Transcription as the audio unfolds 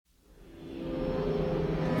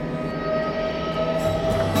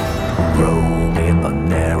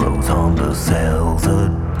the cells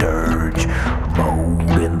of dirge. Mold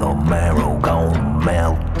in the marrow, gon'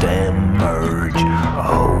 melt and merge.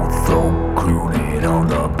 Whole throat crooning on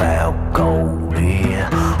the balcony.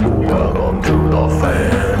 Welcome to the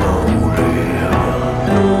family.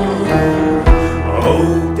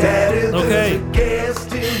 Oh, Daddy, Okay. there's a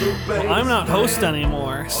guest in the Well, I'm not host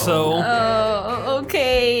anymore, so Oh,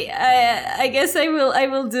 okay. I guess I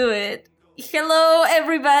will do it. Hello,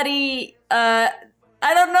 everybody.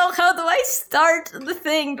 I don't know, how do I start the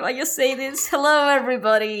thing? Do I just say this? Hello,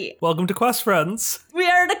 everybody. welcome to Quest Friends. We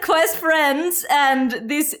are the Quest Friends, and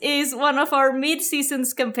this is one of our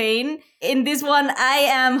mid-seasons campaign. In this one, I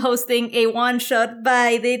am hosting a one-shot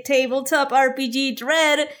by the tabletop RPG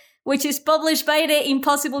Dread, which is published by the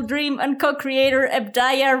Impossible Dream and co-creator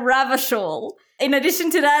Abdaya Ravashol. In addition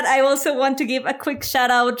to that, I also want to give a quick shout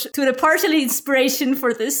out to the partial inspiration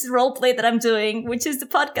for this roleplay that I'm doing, which is the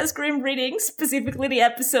podcast Grim Reading, specifically the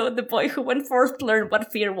episode The Boy Who Went Forth to Learn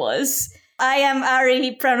What Fear Was. I am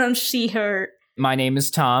Ari, pronouns she, her. My name is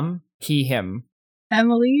Tom, he, him.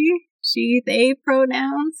 Emily, she, they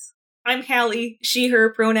pronouns. I'm Hallie, she,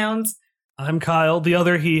 her pronouns. I'm Kyle, the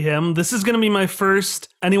other he, him. This is going to be my first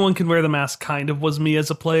Anyone Can Wear the Mask kind of was me as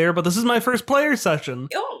a player, but this is my first player session.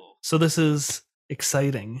 Oh, So this is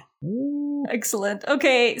exciting. Excellent.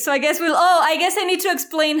 Okay, so I guess I need to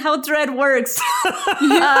explain how Dread works.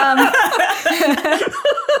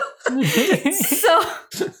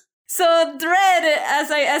 So Dread,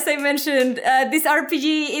 as I mentioned, this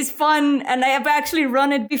RPG is fun, and I have actually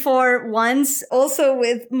run it before once, also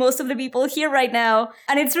with most of the people here right now.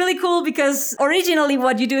 And it's really cool because originally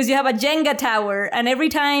what you do is you have a Jenga tower, and every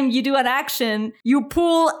time you do an action, you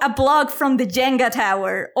pull a block from the Jenga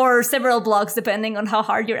tower, or several blocks depending on how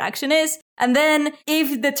hard your action is. And then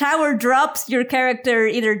if the tower drops, your character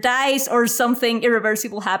either dies or something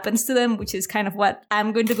irreversible happens to them, which is kind of what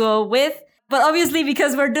I'm going to go with. But obviously,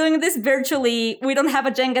 because we're doing this virtually, we don't have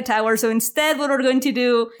a Jenga tower. So instead, what we're going to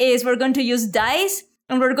do is we're going to use dice,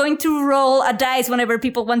 and we're going to roll a dice whenever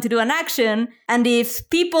people want to do an action. And if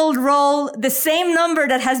people roll the same number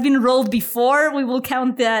that has been rolled before, we will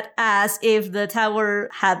count that as if the tower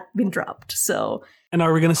had been dropped. So... And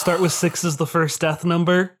are we going to start with 6 as the first death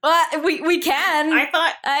number? we can.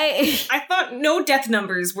 I thought no death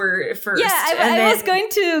numbers were first. Yeah, I was going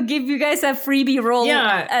to give you guys a freebie roll.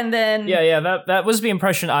 Yeah. And then... Yeah, that was the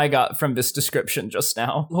impression I got from this description just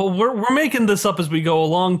now. Well, we're making this up as we go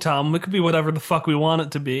along, Tom. It could be whatever the fuck we want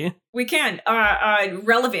it to be. We can.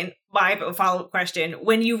 Relevant. I have a follow-up question.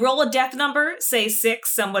 When you roll a death number, say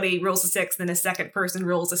 6, somebody rolls a 6, then a second person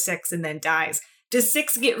rolls a 6 and then dies. Does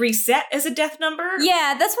 6 get reset as a death number?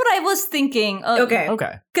 Yeah, that's what I was thinking.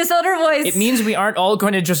 Okay. Because otherwise... It means we aren't all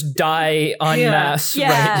going to just die en masse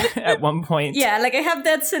right at one point. Yeah, like I have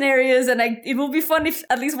death scenarios, and it will be fun if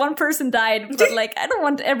at least one person died, but like I don't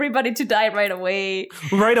want everybody to die right away.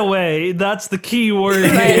 Right away. That's the key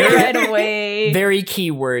word here. Right away. Very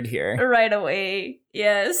key word here. Right away.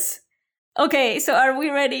 Yes. Okay, so are we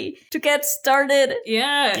ready to get started?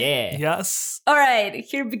 Yeah. Yeah. Yes. All right,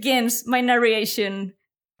 here begins my narration.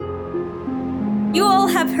 You all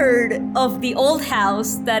have heard of the old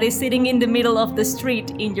house that is sitting in the middle of the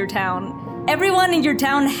street in your town. Everyone in your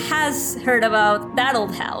town has heard about that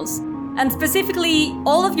old house. And specifically,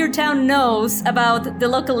 all of your town knows about the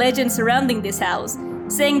local legend surrounding this house,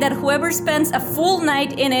 saying that whoever spends a full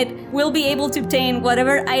night in it will be able to obtain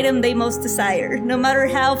whatever item they most desire, no matter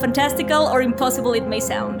how fantastical or impossible it may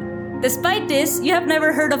sound. Despite this, you have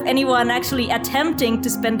never heard of anyone actually attempting to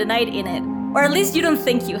spend the night in it, or at least you don't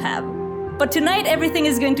think you have. But tonight everything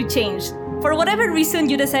is going to change. For whatever reason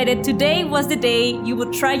you decided today was the day you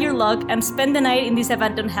would try your luck and spend the night in this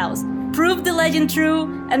abandoned house. Prove the legend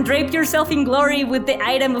true and drape yourself in glory with the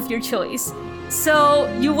item of your choice. So,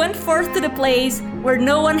 you went forth to the place where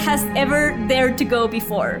no one has ever dared to go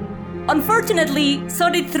before. Unfortunately, so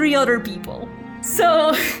did 3 other people.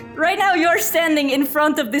 So, right now you're standing in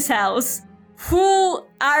front of this house. Who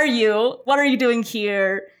are you? What are you doing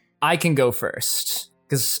here? I can go first,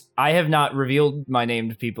 because I have not revealed my name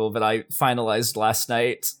to people that I finalized last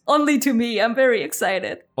night. Only to me, I'm very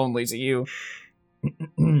excited. Only to you.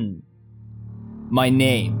 My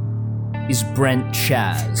name is Brent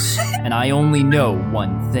Chaz, and I only know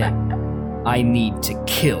one thing. I need to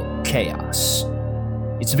kill chaos.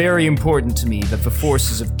 It's very important to me that the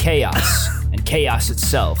forces of chaos and chaos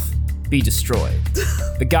itself be destroyed.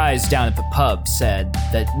 The guys down at the pub said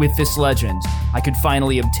that with this legend, I could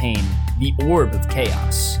finally obtain the Orb of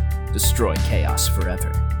Chaos, destroy chaos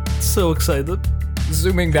forever. So excited.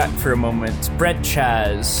 Zooming back for a moment, Brent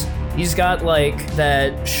Chaz He's got like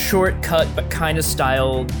that shortcut but kind of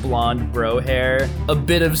styled blonde bro hair, a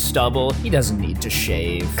bit of stubble. He doesn't need to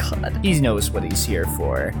shave. God. He knows what he's here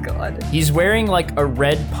for. God. He's wearing like a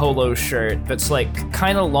red polo shirt that's like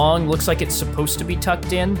kind of long, looks like it's supposed to be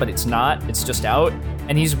tucked in, but it's not. It's just out.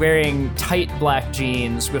 And he's wearing tight black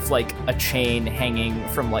jeans with like a chain hanging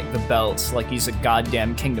from like the belt, like he's a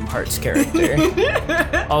goddamn Kingdom Hearts character.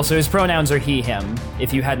 Also, his pronouns are he, him,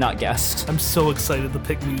 if you had not guessed. I'm so excited to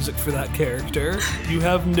pick music for that character. You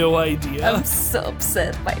have no idea. I'm so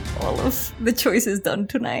upset by all of the choices done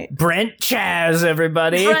tonight. Brent Chaz,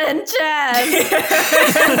 everybody. Brent Chaz!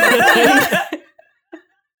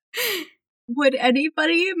 Would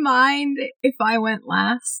anybody mind if I went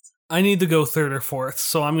last? I need to go third or fourth,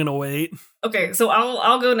 so I'm gonna wait. Okay, so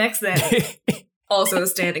I'll go next then. Also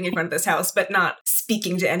standing in front of this house, but not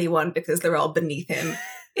speaking to anyone because they're all beneath him,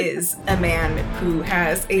 is a man who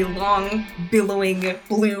has a long, billowing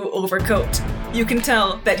blue overcoat. You can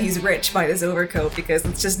tell that he's rich by this overcoat because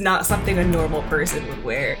it's just not something a normal person would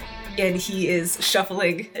wear. And he is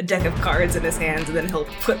shuffling a deck of cards in his hands, and then he'll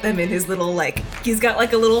put them in his little, he's got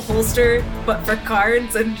like a little holster, but for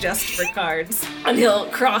cards and just for cards. And he'll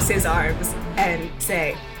cross his arms and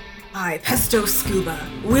say, I, Pesto Scuba,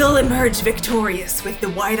 will emerge victorious with the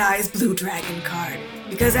White Eyes Blue Dragon card.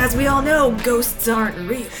 Because as we all know, ghosts aren't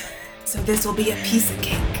real. So this will be a piece of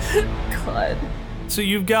cake. God. So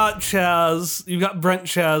you've got Chaz, you've got Brent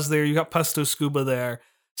Chaz there, you've got Pesto Scuba there.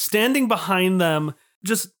 Standing behind them,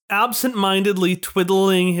 just absent-mindedly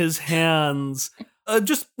twiddling his hands.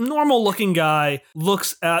 Just normal-looking guy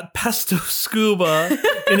looks at Pesto Scuba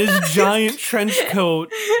in his giant trench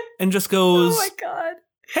coat and just goes, Oh my God.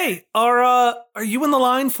 Hey, are you in the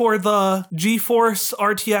line for the GeForce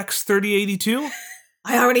RTX 3082?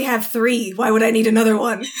 I already have 3. Why would I need another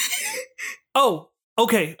one? Oh,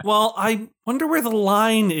 okay. Well, I wonder where the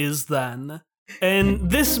line is then. And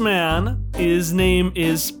this man, his name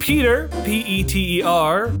is Peter,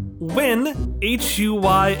 Peter, Huynh,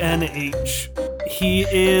 Huynh. He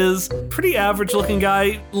is pretty average looking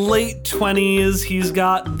guy, late 20s. He's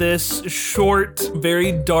got this short,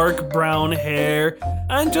 very dark brown hair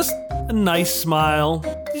and just a nice smile.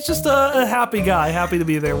 He's just a happy guy, happy to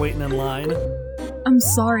be there waiting in line. I'm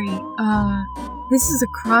sorry, this is a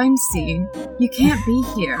crime scene. You can't be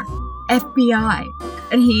here. FBI.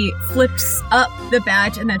 And he flips up the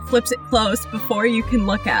badge and then flips it closed before you can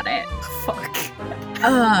look at it. Fuck.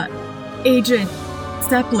 Agent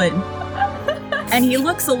Zeppelin. And he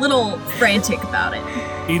looks a little frantic about it.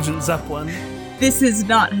 Agent Zeppelin. This is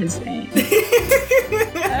not his name.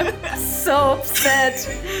 I'm so upset.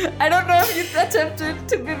 I don't know if you attempted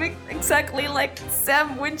to mimic exactly like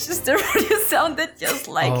Sam Winchester, but you sounded just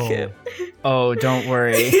like him. Oh, don't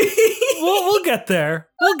worry. We'll get there.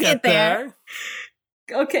 We'll get there.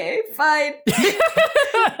 Okay, fine.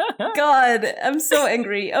 God, I'm so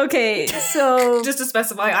angry. Okay, so... Just to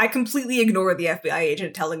specify, I completely ignore the FBI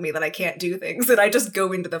agent telling me that I can't do things, and I just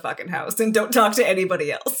go into the fucking house and don't talk to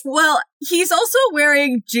anybody else. Well, he's also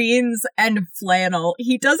wearing jeans and flannel.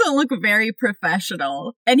 He doesn't look very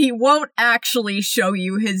professional, and he won't actually show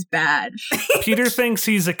you his badge. Peter thinks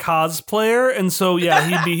he's a cosplayer, and so, yeah,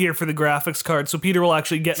 he'd be here for the graphics card, so Peter will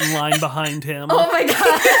actually get in line behind him. Oh my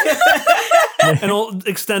God. And he'll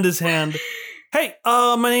extend his hand. Hey,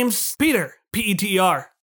 my name's Peter, Peter.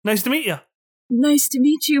 Nice to meet you. Nice to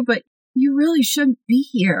meet you, but you really shouldn't be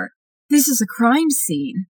here. This is a crime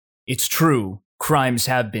scene. It's true. Crimes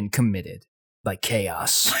have been committed by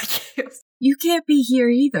Chaos. You can't be here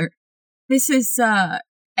either. This is,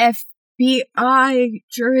 FBI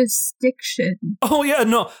jurisdiction. Oh, yeah,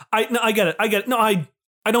 no, I get it. No, I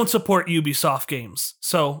don't support Ubisoft games,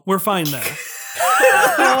 so we're fine there.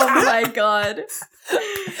 Oh my God.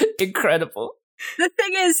 Incredible. The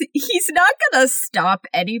thing is, he's not gonna stop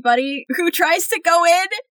anybody who tries to go in.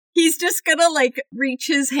 He's just gonna, reach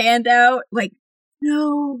his hand out,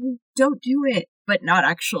 no, don't do it. But not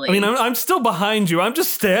actually. I mean, I'm still behind you. I'm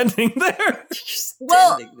just standing there.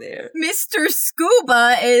 There. Mr.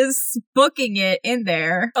 Scuba is booking it in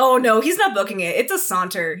there. Oh no, he's not booking it. It's a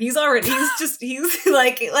saunter. He's like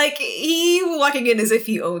he walking in as if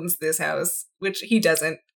he owns this house, which he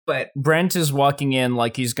doesn't, but Brent is walking in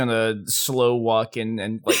like he's gonna slow walk in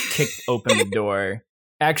and kick open the door.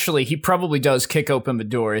 Actually, he probably does kick open the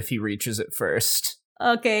door if he reaches it first.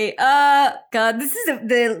 Okay, God, this is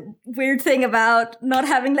the weird thing about not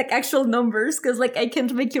having, actual numbers, because, I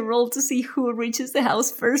can't make you roll to see who reaches the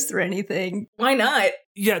house first or anything. why not?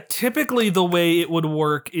 Yeah, typically the way it would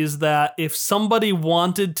work is that if somebody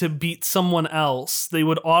wanted to beat someone else, they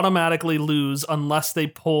would automatically lose unless they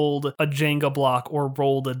pulled a Jenga block or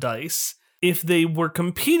rolled a dice. if they were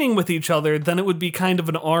competing with each other, then it would be kind of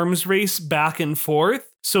an arms race back and forth.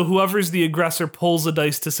 So whoever's the aggressor pulls a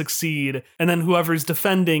dice to succeed, and then whoever's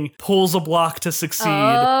defending pulls a block to succeed.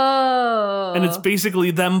 Oh. And it's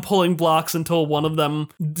basically them pulling blocks until one of them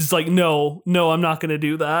is like, no, I'm not going to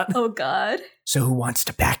do that. Oh, God. So who wants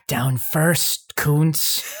to back down first,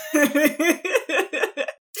 Kuntz? Well,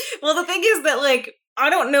 the thing is that, like,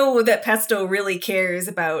 I don't know that Pesto really cares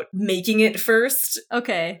about making it first.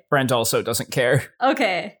 Okay. Brent also doesn't care.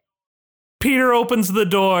 Okay. Peter opens the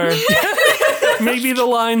door. Maybe the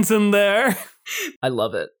line's in there. I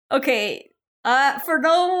love it. Okay. For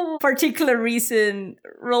no particular reason,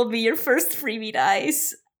 roll me your first freebie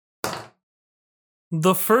dice.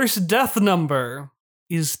 The first death number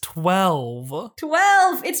is 12.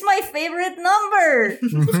 12! It's my favorite number!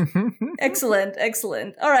 Excellent,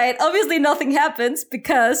 excellent. All right, obviously nothing happens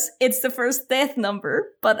because it's the first death number,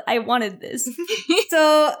 but I wanted this.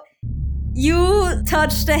 So you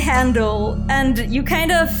touch the handle and you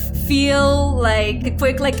kind of feel like a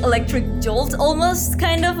quick like electric jolt almost,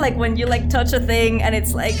 kind of like when you like touch a thing and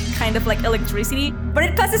it's like kind of like electricity, but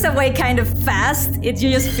it passes away kind of fast. You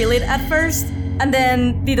just feel it at first. And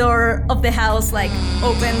then the door of the house like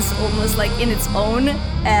opens almost like in its own,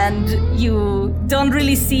 and you don't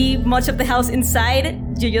really see much of the house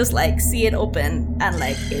inside. You just like see it open and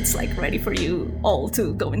like it's like ready for you all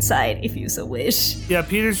to go inside if you so wish. Yeah,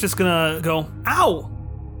 Peter's just gonna go, ow!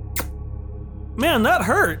 Man, that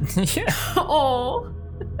hurt. Yeah. Oh.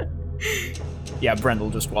 Yeah, Brent will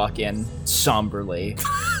just walk in somberly.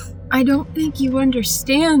 I don't think you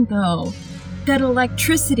understand, though, that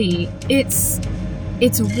electricity, it's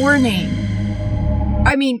a warning.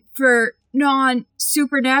 I mean, for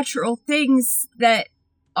non-supernatural things that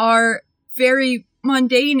are very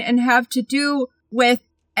mundane and have to do with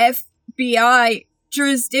FBI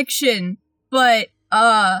jurisdiction, but,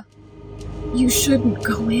 you shouldn't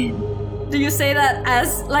go in. Do you say that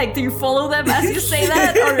as, like, do you follow them as you say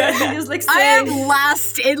that? Or are you just, like, I saying... am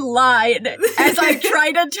last in line as I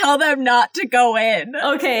try to tell them not to go in.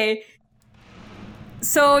 Okay.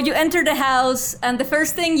 So you enter the house, and the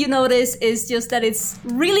first thing you notice is just that it's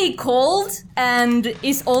really cold and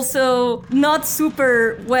is also not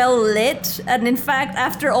super well lit. And in fact,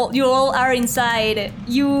 after all you all are inside,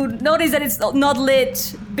 you notice that it's not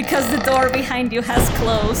lit because the door behind you has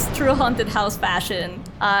closed, true haunted house fashion.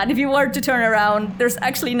 And if you were to turn around, there's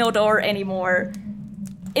actually no door anymore.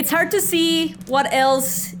 It's hard to see what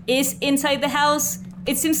else is inside the house.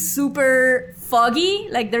 It seems super foggy,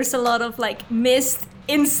 like there's a lot of like mist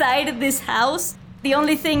inside this house. The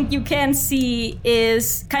only thing you can see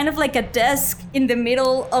is kind of like a desk in the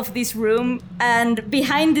middle of this room, and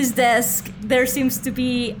behind this desk there seems to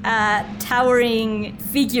be a towering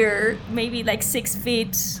figure, maybe like 6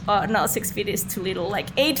 feet, no, 6 feet is too little, like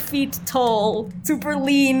 8 feet tall, super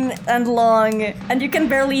lean and long, and you can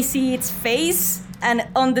barely see its face. And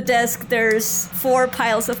on the desk, there's 4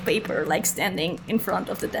 piles of paper, like, standing in front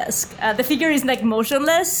of the desk. The figure is, like,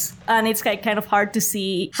 motionless, and it's, like, kind of hard to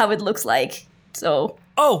see how it looks like, so...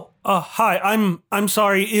 Oh, hi, I'm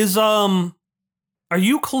sorry, are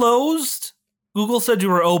you closed? Google said you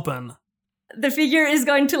were open. The figure is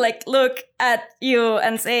going to, like, look at you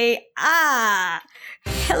and say,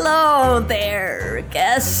 hello there,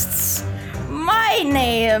 guests. My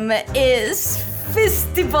name is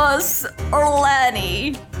Fistibus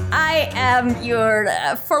Orlani. I am your,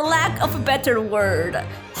 for lack of a better word,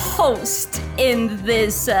 host in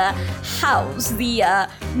this house, the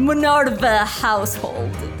Minerva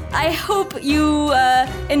household. I hope you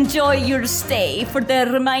enjoy your stay for the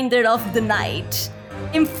remainder of the night.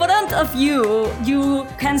 In front of you, you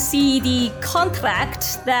can see the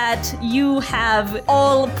contract that you have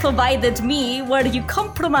all provided me, where you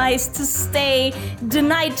compromised to stay the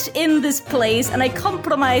night in this place, and I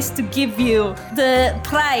compromised to give you the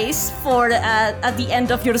price for at the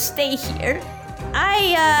end of your stay here.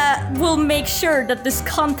 I will make sure that this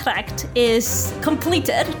contract is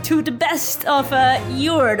completed to the best of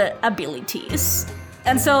your abilities.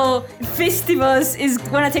 And so Festivus is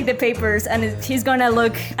gonna take the papers and he's gonna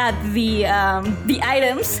look at the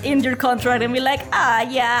items in your contract and be like,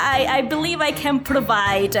 I believe I can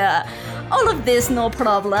provide all of this, no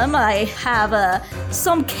problem. I have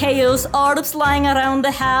some chaos orbs lying around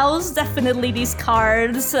the house, definitely these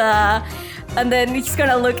cards. And then he's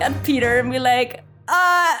gonna look at Peter and be like,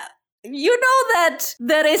 you know that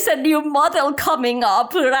there is a new model coming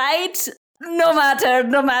up, right? No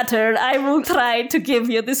matter, I will try to give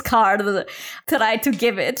you this card, try to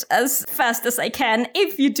give it as fast as I can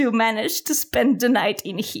if you do manage to spend the night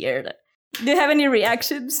in here. Do you have any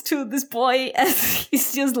reactions to this boy as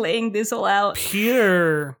he's just laying this all out?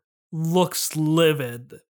 Peter looks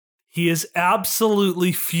livid. He is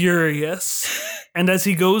absolutely furious. And as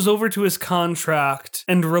he goes over to his contract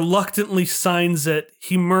and reluctantly signs it,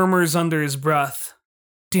 he murmurs under his breath,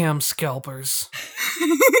 "Damn scalpers."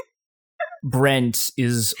 Brent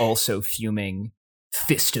is also fuming.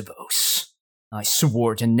 Festivos. I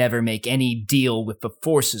swore to never make any deal with the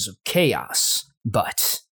forces of chaos,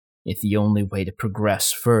 but if the only way to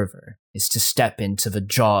progress further is to step into the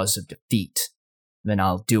jaws of defeat, then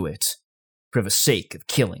I'll do it for the sake of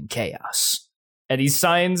killing chaos. And he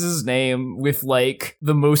signs his name with, like,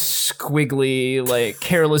 the most squiggly, like,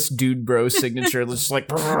 careless dude bro signature. It's just like,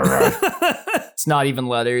 it's not even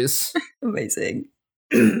letters. Amazing.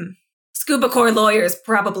 Scuba Core lawyers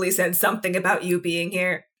probably said something about you being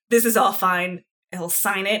here. This is all fine. He'll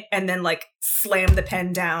sign it and then, like, slam the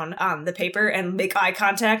pen down on the paper and make eye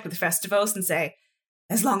contact with Festivos and say,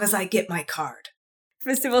 "As long as I get my card."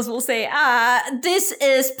 Festivals will say, this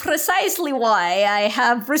is precisely why I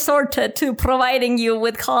have resorted to providing you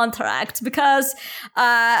with contracts, because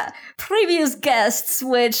previous guests,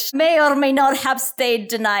 which may or may not have stayed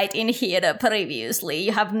the night in here previously,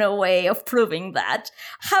 you have no way of proving that,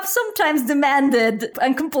 have sometimes demanded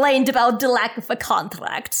and complained about the lack of a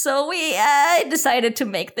contract. So we decided to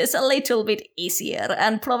make this a little bit easier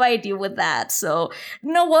and provide you with that. So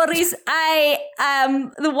no worries, I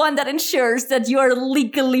am the one that ensures that you are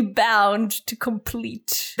legally bound to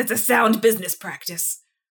complete. That's a sound business practice.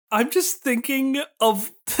 I'm thinking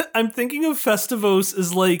of Festivos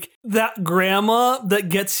as like that grandma that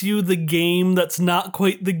gets you the game that's not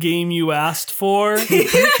quite the game you asked for.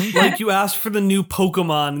 Like you asked for the new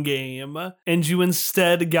Pokemon game and you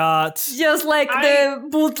instead got just like the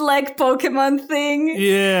bootleg Pokemon thing.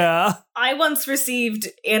 Yeah. I once received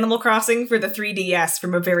Animal Crossing for the 3DS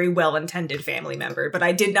from a very well-intended family member, but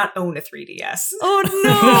I did not own a 3DS. Oh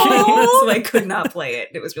no! So I could not play it.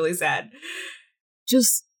 It was really sad.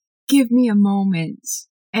 Just give me a moment.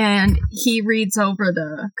 And he reads over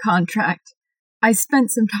the contract. I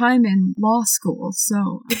spent some time in law school,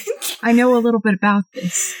 so I know a little bit about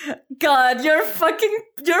this. God, you're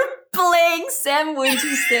playing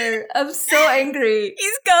sandwiches there. I'm so angry.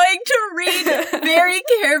 He's going to read very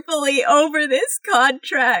carefully over this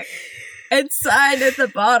contract and sign at the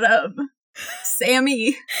bottom.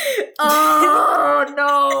 Sammy. Oh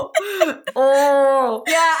no. Oh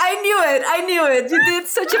yeah, I knew it. You did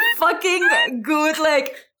such a fucking good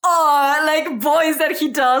like voice that he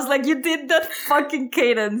does. Like you did that fucking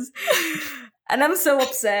cadence. And I'm so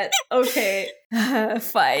upset. Okay.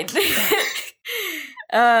 Fine.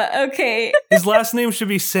 Okay. His last name should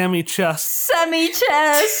be Sammy Chest. Sammy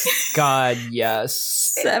Chest. God, yes.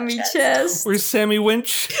 Sammy Chest. Where's Sammy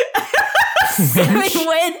Winch? Sammy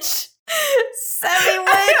Winch. Sammy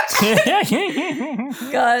Winch.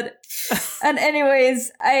 God. And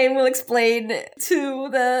anyways, I will explain to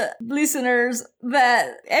the listeners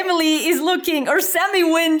that Emily is looking, or Sammy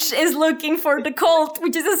Winch is looking for the Colt,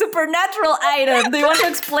 which is a supernatural item. Do you want to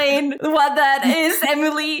explain what that is,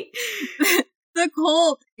 Emily? The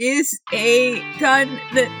Colt is a gun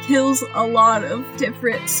that kills a lot of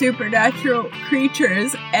different supernatural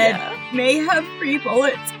creatures and may have 3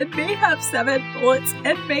 bullets, and may have 7 bullets,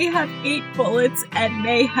 and may have 8 bullets, and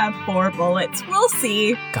may have 4 bullets. We'll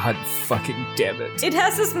see. God fucking damn it. It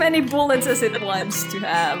has as many bullets as it wants to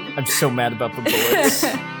have. I'm so mad about the bullets.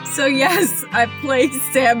 So yes, I play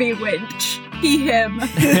Sammy Winch. He, him.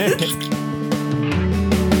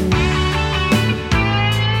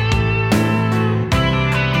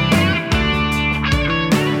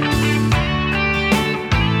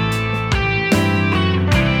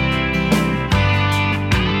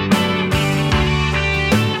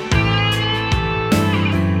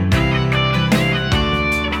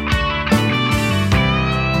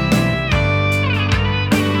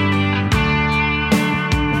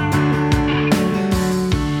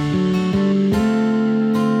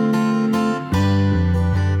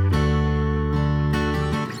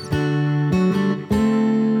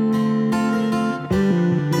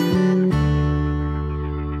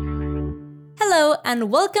 And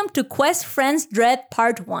welcome to Quest Friends Dread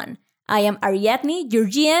Part 1. I am Ariadne, your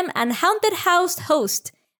GM and Haunted House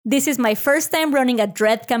host. This is my first time running a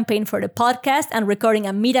Dread campaign for the podcast and recording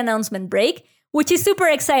a mid-announcement break, which is super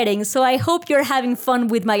exciting, so I hope you're having fun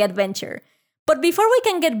with my adventure. But before we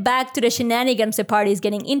can get back to the shenanigans the party is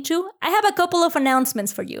getting into, I have a couple of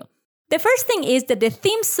announcements for you. The first thing is that the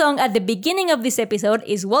theme song at the beginning of this episode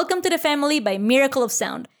is Welcome to the Family by Miracle of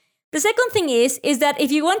Sound. The second thing is that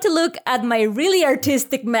if you want to look at my really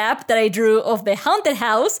artistic map that I drew of the haunted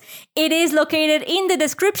house, it is located in the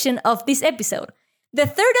description of this episode. The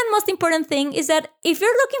third and most important thing is that if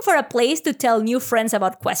you're looking for a place to tell new friends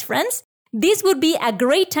about Quest Friends, this would be a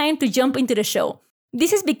great time to jump into the show.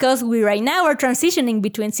 This is because we right now are transitioning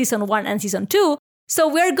between Season 1 and Season 2, so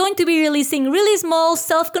we're going to be releasing really small,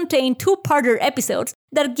 self-contained two-parter episodes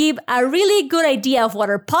that give a really good idea of what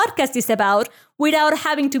our podcast is about without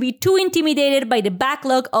having to be too intimidated by the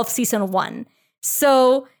backlog of Season 1.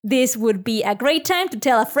 So this would be a great time to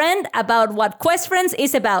tell a friend about what Quest Friends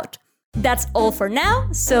is about. That's all for now,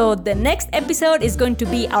 so the next episode is going to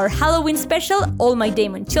be our Halloween special, All My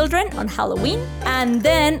Demon Children on Halloween, and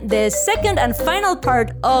then the second and final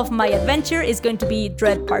part of my adventure is going to be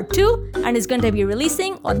Dread Part 2, and it's going to be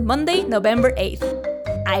releasing on Monday, November 8th.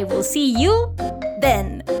 I will see you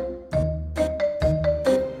then!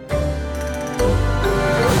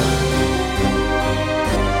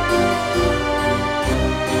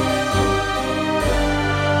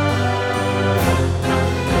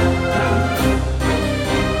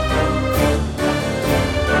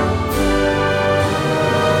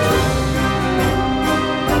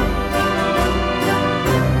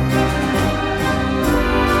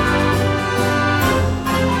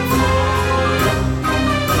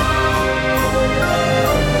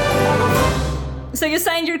 So you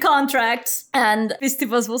signed your contract, and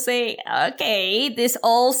Festivus will say, okay, this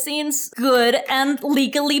all seems good and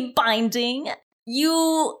legally binding.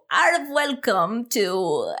 You are welcome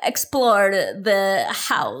to explore the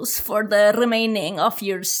house for the remaining of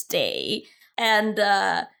your stay. And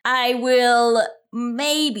I will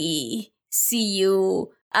maybe see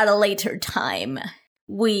you at a later time.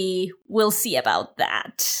 We will see about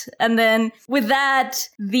that. And then with that,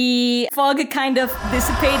 the fog kind of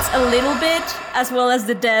dissipates a little bit, as well as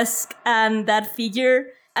the desk and that figure.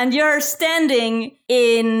 And you're standing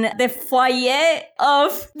in the foyer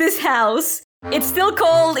of this house. It's still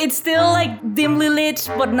cold, it's still like dimly lit,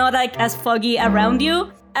 but not like as foggy around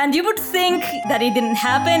you. And you would think that it didn't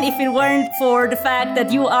happen if it weren't for the fact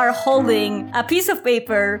that you are holding a piece of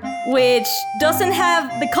paper which doesn't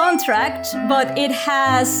have the contract, but it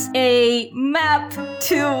has a map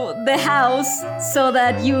to the house so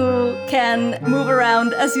that you can move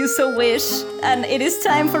around as you so wish. And it is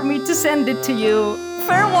time for me to send it to you.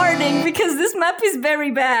 Fair warning, because this map is very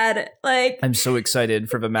bad. Like, I'm so excited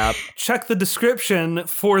for the map. Check the description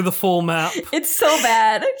for the full map. it's so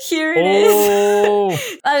bad. Here it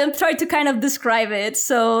is. I'll try to kind of describe it.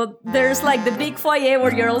 So there's like the big foyer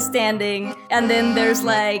where you're all standing, and then there's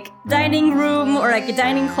like dining room or like a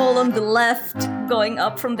dining hall on the left going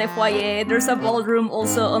up from the foyer. There's a ballroom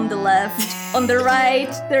also on the left. On the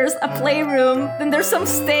right, there's a playroom. Then there's some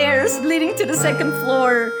stairs leading to the second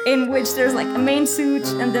floor, in which there's like a main suite,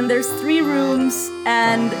 and then there's 3 rooms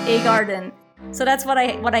and a garden. So that's what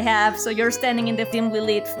I have. So you're standing in the dimly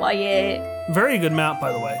lit foyer. Very good map,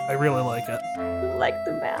 by the way. I really like it. Like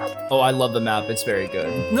the map. Oh, I love the map. It's very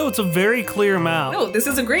good. No, it's a very clear map. No, this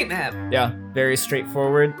is a great map. Yeah, very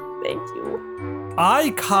straightforward. Thank you.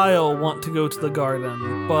 I, Kyle, want to go to the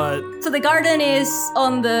garden, but So the garden is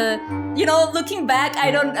on the, looking back,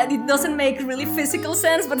 it doesn't make really physical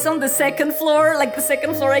sense, but it's on the second floor. Like the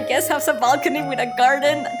second floor, I guess, has a balcony with a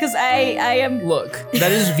garden, because I am... Look,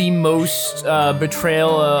 that is the most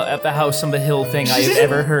betrayal at the house on the hill thing I have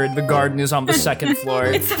ever heard. The garden is on the second floor.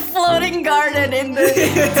 It's a floating garden in the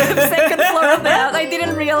second floor of the house. I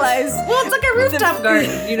didn't realize. Well, it's like a rooftop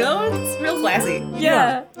garden, you know? It's real classy.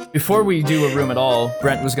 Yeah. Before we do a room at all,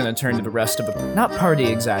 Brent was going to turn to the rest of the, not party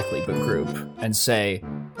exactly, but group, and say,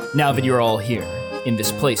 now that you're all here, in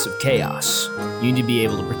this place of chaos, you need to be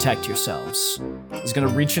able to protect yourselves. He's going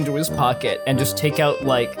to reach into his pocket and just take out,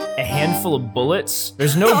 like, a handful of bullets.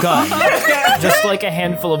 There's no gun, just like a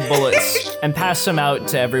handful of bullets, and pass them out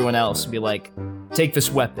to everyone else and be like, take this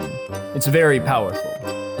weapon. It's very powerful,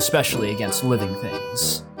 especially against living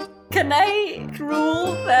things. Can I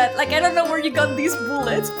rule that, I don't know where you got these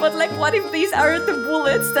bullets, but, what if these are the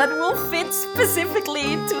bullets that will fit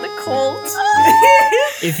specifically into the cult?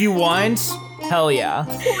 If you want, hell yeah.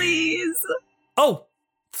 Please. oh,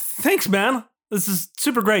 thanks, man. This is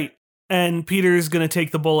super great. And Peter's gonna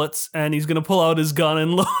take the bullets, and he's gonna pull out his gun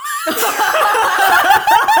and load.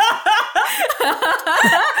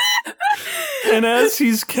 And as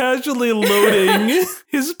he's casually loading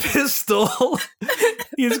his pistol,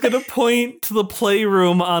 he's gonna point to the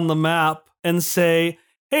playroom on the map and say,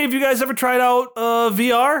 hey, have you guys ever tried out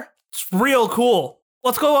VR? It's real cool.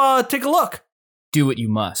 Let's go take a look. Do what you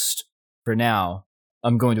must. For now,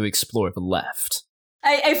 I'm going to explore the left.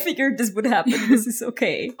 I figured this would happen. This is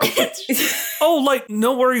okay. Oh,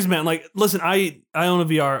 no worries, man. Listen, I own a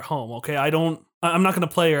VR at home, okay? I don't I'm not going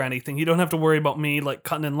to play or anything. You don't have to worry about me like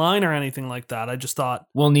cutting in line or anything like that. I just thought,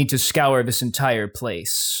 We'll need to scour this entire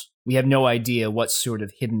place. We have no idea what sort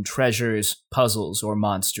of hidden treasures, puzzles, or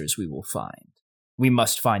monsters we will find. We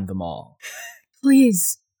must find them all.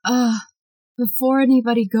 Please, before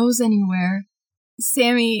anybody goes anywhere,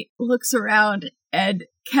 Sammy looks around and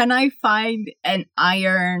can I find an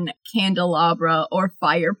iron candelabra or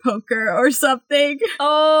fire poker or something?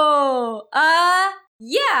 Oh,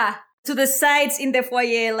 yeah. To the sides in the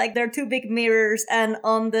foyer, like there are two big mirrors, and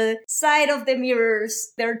on the side of the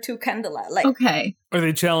mirrors, there are two candelabras. Like, Okay. are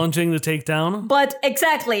they challenging the takedown? but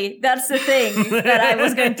exactly, that's the thing that I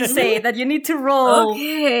was going to say, that you need to roll.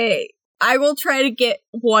 Okay. I will try to get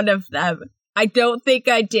one of them. I don't think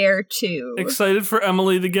I dare to. Excited for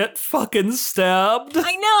Emily to get fucking stabbed.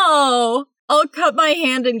 I know! I'll cut my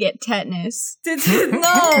hand and get tetanus.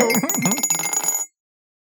 No.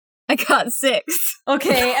 I got 6.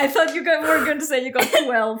 Okay, I thought you were going to say you got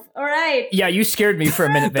 12. All right. Yeah, you scared me for a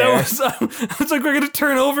minute That there. was, it's like we're going to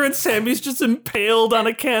turn over and Sammy's just impaled on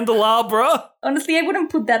a candelabra. Honestly, I wouldn't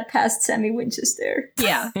put that past Sammy Winchester.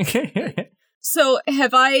 Yeah. So,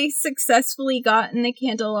 have I successfully gotten the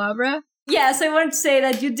candelabra? Yes, I want to say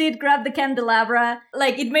that you did grab the candelabra.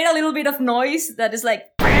 Like, it made a little bit of noise that is like,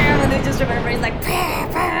 and it just reverberates like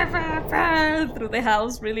through the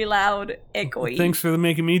house, really loud, echoey. Thanks for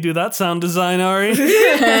making me do that sound design, Ari.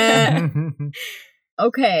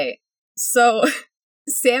 Okay, so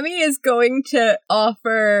Sammy is going to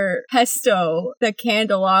offer Pesto the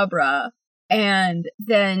candelabra and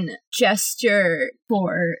then gesture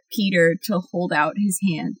for Peter to hold out his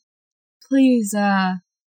hand. Please, I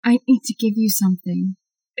need to give you something.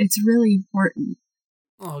 It's really important.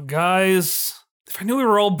 Oh, guys. If I knew we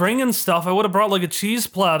were all bringing stuff, I would have brought like a cheese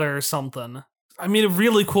platter or something. I made a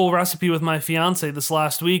really cool recipe with my fiance this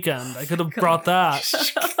last weekend. I could have brought that.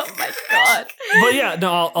 Oh my god. But yeah,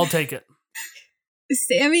 no, I'll take it.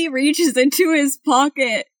 Sammy reaches into his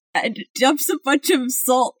pocket and dumps a bunch of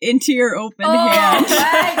salt into your open hand.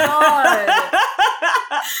 my god.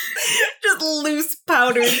 Just loose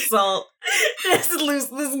powdered salt. Just loose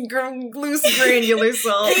granular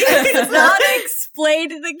salt. He does not explain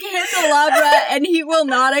the candelabra, and he will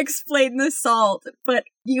not explain the salt, but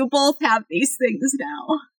you both have these things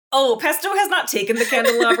now. Oh, Pesto has not taken the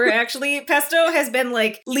candelabra, actually. Pesto has been,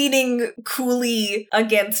 like, leaning coolly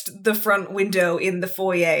against the front window in the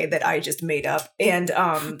foyer that I just made up. And, The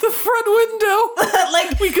front window!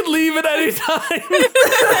 like, We could leave at any time.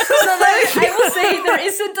 So I will say there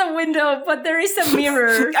isn't a window, but there is a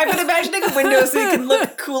mirror. I've been imagining a window so he can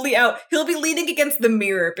look coolly out. He'll be leaning against the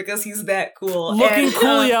mirror because he's that cool. Looking And,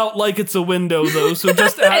 coolly out like it's a window, though, so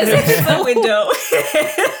just at As if it's him. a window.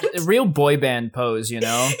 A real boy band pose, you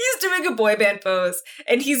know? He's doing a boy band pose,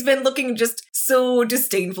 and he's been looking just so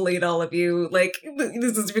disdainfully at all of you. Like,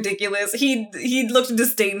 this is ridiculous. He looked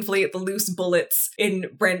disdainfully at the loose bullets in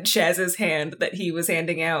Brent Chaz's hand that he was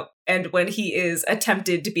handing out, and when he is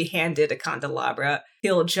attempted to be handed a candelabra,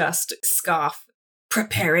 he'll just scoff.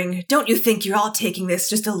 Preparing? Don't you think you're all taking this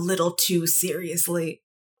just a little too seriously?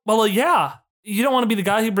 Well, yeah. You don't want to be the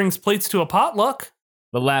guy who brings plates to a potluck.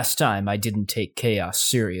 The last time I didn't take chaos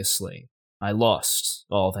seriously, I lost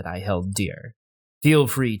all that I held dear. Feel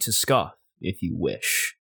free to scoff if you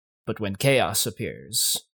wish, but when chaos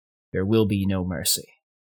appears, there will be no mercy.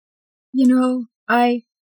 You know, I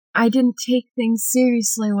didn't take things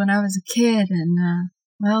seriously when I was a kid, and,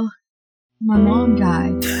 well, my mom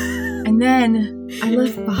died. And then I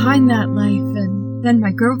left behind that life, and then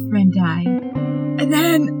my girlfriend died. And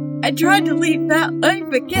then I tried to leave that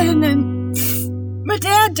life again, and my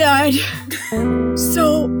dad died.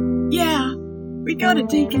 So, yeah, we gotta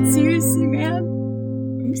take it seriously, man.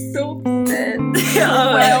 I'm so upset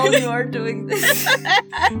how well you are doing this.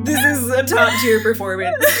 This is a top tier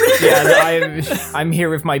performance. Yeah, I'm here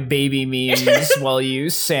with my baby memes while you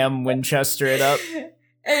Sam Winchester it up.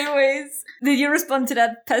 Anyways, did you respond to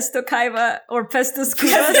that Pesto Kaiba or Pesto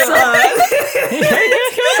Scuba Pesto song?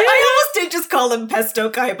 I almost did just call him Pesto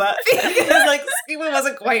Kaiba. Because, like, Scuba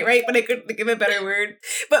wasn't quite right, but I couldn't think of a better word.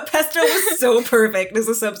 But Pesto was so perfect as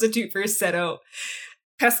a substitute for Seto.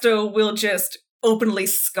 Pesto will just openly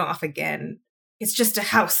scoff again. It's just a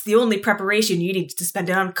house. The only preparation you need is to spend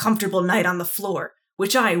an uncomfortable night on the floor,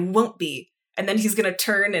 which I won't be. And then he's gonna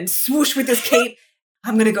turn and swoosh with his cape.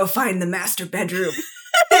 I'm gonna go find the master bedroom.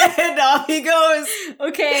 And off he goes.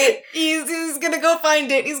 Okay. He's gonna go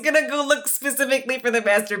find it. He's gonna go look specifically for the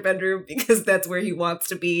master bedroom because that's where he wants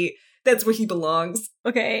to be. That's where he belongs.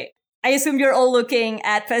 Okay. I assume you're all looking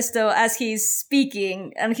at Pesto as he's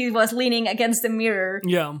speaking, and he was leaning against the mirror.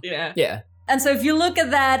 Yeah. Yeah. Yeah. And so if you look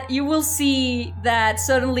at that, you will see that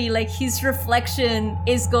suddenly like his reflection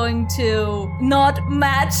is going to not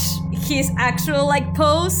match his actual like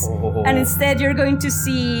pose. And instead you're going to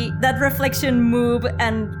see that reflection move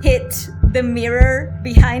and hit the mirror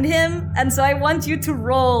behind him. And so I want you to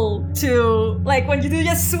roll to, like, when you do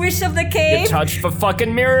just swish of the You cape, touch the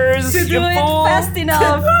fucking mirrors, to you do it fool. fast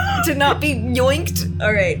enough. To not be yoinked.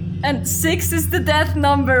 All right. And 6 is the death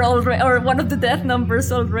number already, or one of the death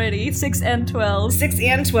numbers already. 6 and 12. 6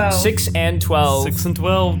 and 12. 6 and 12. 6 and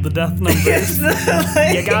 12, the death numbers.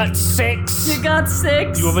 You got 6. You got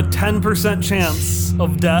 6. You have a 10% chance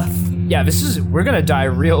of death. Yeah, we're gonna die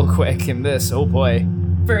real quick in this. Oh boy.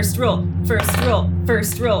 First roll. First roll.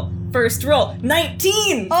 First roll. First roll.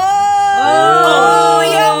 19. Oh!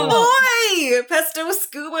 Yeah, boy! Pesto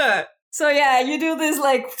scuba. So yeah, you do this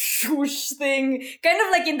like whoosh thing, kind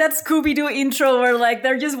of like in that Scooby-Doo intro where like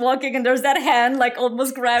they're just walking and there's that hand like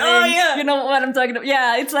almost grabbing. Oh, yeah. You know what I'm talking about?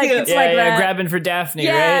 Yeah, it's like Yeah. it's like that. grabbing for Daphne,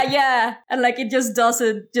 Yeah, right? yeah, and like it just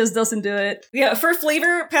doesn't do it. Yeah, for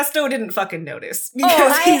flavor, Pesto didn't fucking notice. Oh,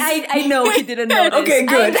 Because he's- I know he didn't notice. Okay,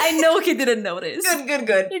 good. I know he didn't notice.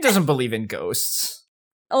 Good. He doesn't believe in ghosts.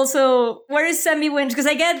 Also, where is Sammy Winch? Because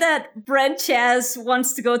I get that Brent Chaz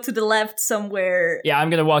wants to go to the left somewhere. Yeah, I'm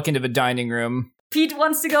gonna walk into the dining room. Pete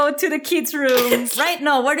wants to go to the kids' room. Right?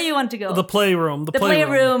 No, where do you want to go? The playroom. The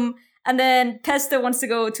playroom. And then Pesto wants to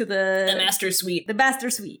go to the master suite. the master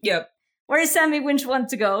suite. Yep. Where does Sammy Winch want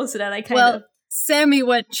to go? So that I kind Well, of... Sammy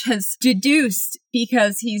Winch has deduced,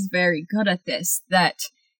 because he's very good at this, that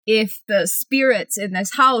if the spirits in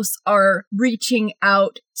this house are reaching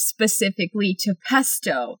out specifically to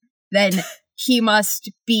Pesto, then he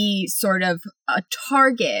must be sort of a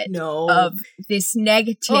target No. of this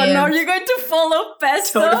negative. Oh no, you're going to follow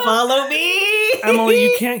Pesto? Don't follow me. Emily,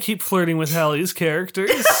 you can't keep flirting with Hallie's characters.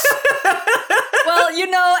 Well, you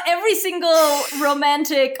know, every single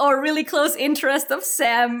romantic or really close interest of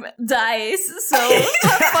Sam dies. So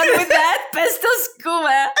have fun with that, Pesto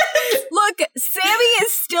Scuba. Look, Sammy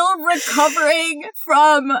is still recovering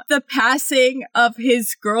from the passing of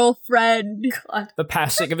his girlfriend, The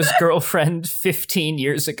passing of his girlfriend 15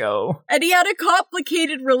 years ago. and he had a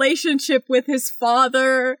complicated relationship with his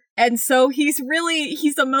father, and so he's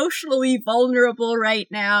emotionally vulnerable right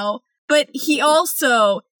now. But he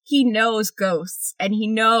knows ghosts, and he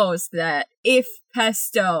knows that if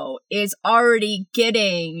Pesto is already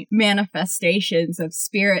getting manifestations of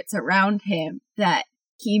spirits around him, that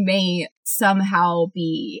he may somehow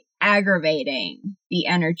be aggravating the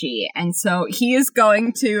energy. And so he is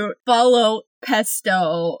going to follow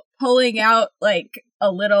Pesto, pulling out like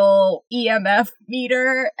a little EMF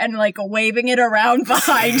meter and like waving it around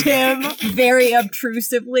behind him very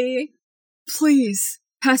obtrusively. Please,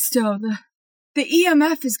 Pesto, the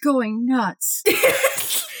EMF is going nuts.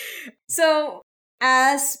 So,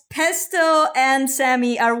 as Pesto and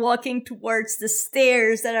Sammy are walking towards the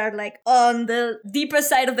stairs that are like on the deeper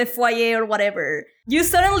side of the foyer or whatever, you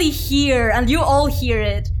suddenly hear, and you all hear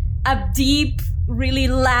it, a deep, really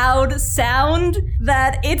loud sound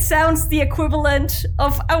that it sounds the equivalent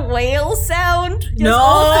of a whale sound. Just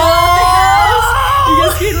all throughout the house. You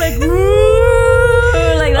just hear like,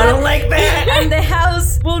 woo, like that. I don't like that. And the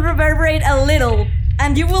house will reverberate a little.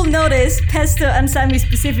 And you will notice, Pesto and Sammy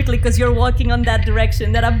specifically, because you're walking on that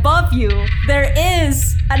direction, that above you, there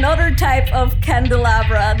is another type of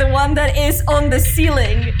candelabra, the one that is on the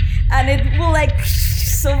ceiling. And it will like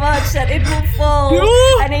so much that it will fall.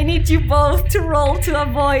 And I need you both to roll to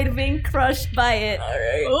avoid being crushed by it.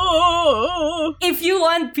 Oh. If you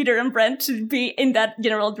want Peter and Brent to be in that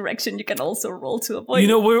general direction, you can also roll to avoid You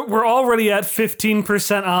know, it. we're already at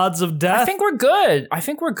 15% odds of death. I think we're good. I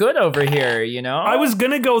think we're good over here, you know? I was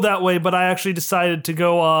gonna go that way, but I actually decided to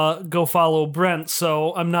go follow Brent,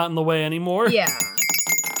 so I'm not in the way anymore. Yeah.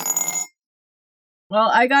 Well,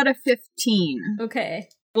 I got a 15. Okay.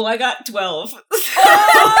 Well, I got 12.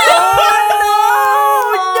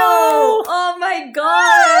 Oh, no! Oh my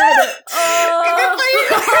god! Oh.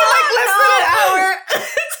 For like less than an hour.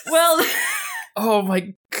 Well, Oh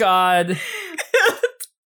my god.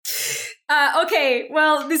 okay.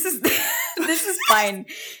 Well, this is this is fine.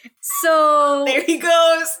 So There he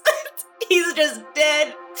goes. He's just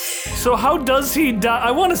dead. So how does he die?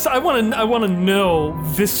 I want to know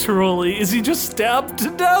viscerally. Is he just stabbed to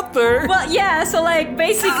death, or? well, yeah. So like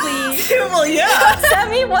basically. Well, yeah.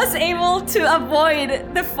 Sammy was able to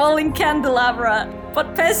avoid the falling candelabra,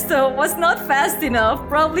 But Pesto was not fast enough,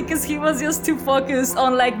 probably because he was just too focused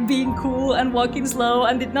on like being cool and walking slow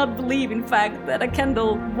and did not believe, in fact, that a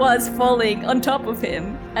candle was falling on top of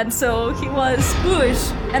him. And so he was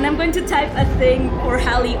squished. And I'm going to type a thing for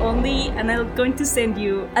Hallie only, and I'm going to send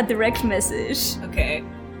you a direct message. Okay.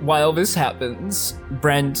 While this happens,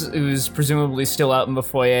 Brent, who's presumably still out in the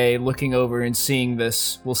foyer looking over and seeing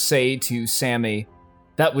this, will say to Sammy,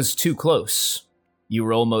 "That was too close. You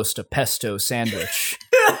were almost a pesto sandwich."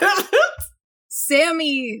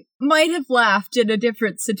 Sammy might have laughed in a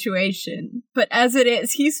different situation, but as it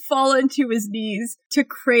is, he's fallen to his knees to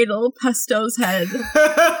cradle Pesto's head.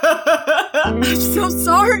 I'm so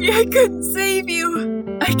sorry I couldn't save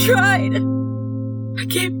you. I tried. I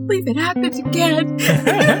can't believe it happened again.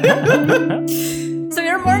 So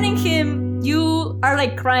you're mourning him, you are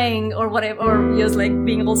like crying or whatever, or just like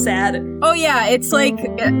being all sad. Oh yeah, it's like,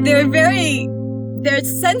 they're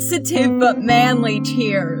sensitive but manly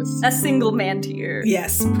tears. A single man tear.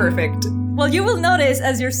 Yes, perfect. Well, you will notice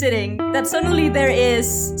as you're sitting that suddenly there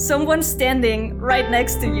is someone standing right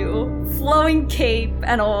next to you, flowing cape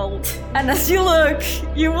and all. And as you look,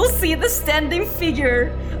 you will see the standing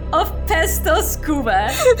figure of Pesto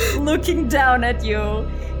Scuba looking down at you.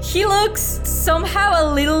 He looks somehow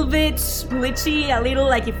a little bit glitchy, a little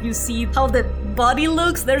like if you see how the body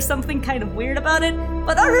looks, there's something kind of weird about it.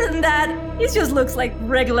 But other than that, he just looks like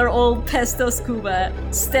regular old Pesto Scuba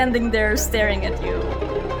standing there staring at you.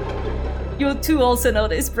 You two also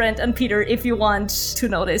notice, Brent and Peter, if you want to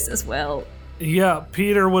notice as well. Yeah,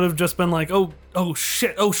 Peter would have just been like, oh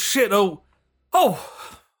shit,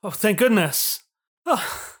 thank goodness.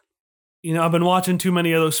 Oh. You know, I've been watching too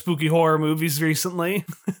many of those spooky horror movies recently.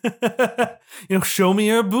 Show me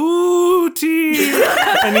your booty.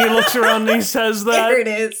 And he looks around and he says that. There it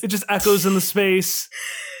is. It just echoes in the space.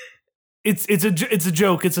 It's a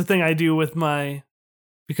joke. It's a thing I do with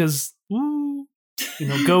because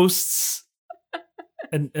ghosts.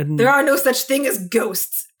 And there are no such thing as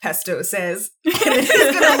ghosts, Pesto says. And then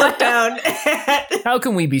he's gonna look down at... How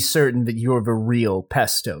can we be certain that you're the real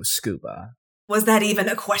Pesto Scuba? Was that even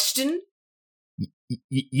a question?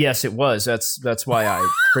 Yes, it was. That's why I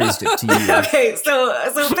phrased it to you. Okay, so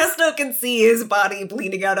Pesto can see his body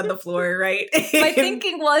bleeding out on the floor, right? My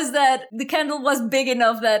thinking was that the candle was big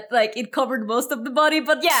enough that like it covered most of the body,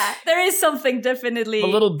 but yeah, there is something definitely. The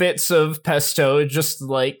little bits of Pesto just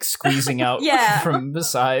like squeezing out Yeah. from the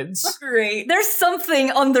sides. Great. There's something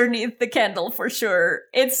underneath the candle for sure.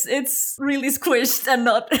 It's really squished and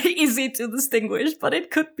not easy to distinguish, but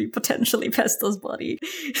it could be potentially Pesto's body.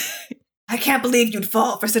 I can't believe you'd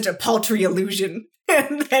fall for such a paltry illusion.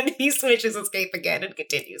 And then he switches his cape again and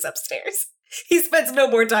continues upstairs. He spends no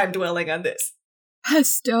more time dwelling on this.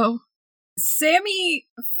 Pesto. Sammy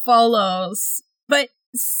follows, but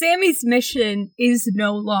Sammy's mission is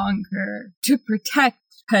no longer to protect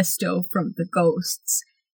Pesto from the ghosts.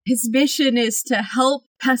 His mission is to help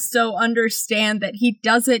Pesto understand that he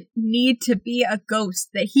doesn't need to be a ghost,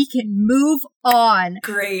 that he can move on,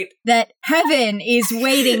 Great. that heaven is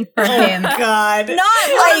waiting for him. Oh, God.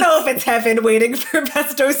 I don't know if it's heaven waiting for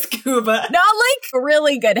Pesto Scuba. Not like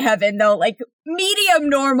really good heaven, though, like medium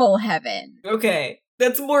normal heaven. Okay.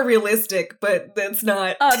 That's more realistic, but that's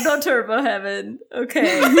not. No turbo heaven.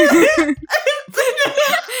 Okay.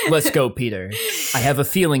 Let's go, Peter. I have a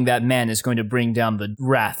feeling that man is going to bring down the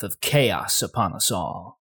wrath of chaos upon us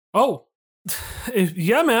all. Oh,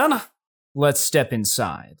 yeah, man. Let's step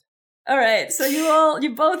inside. All right, so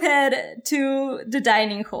you both head to the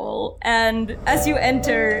dining hall, and as you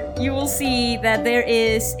enter, you will see that there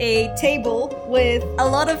is a table with a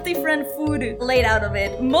lot of different food laid out of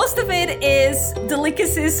it. Most of it is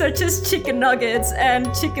delicacies such as chicken nuggets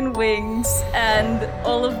and chicken wings and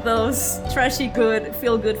all of those trashy good,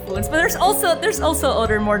 feel-good foods. But there's also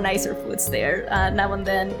other more nicer foods there now and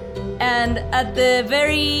then. And at the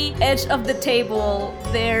very edge of the table,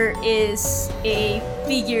 there is a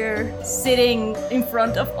figure sitting in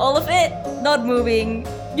front of all of it, not moving.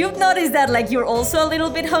 You've noticed that like you're also a little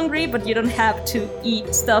bit hungry, but you don't have to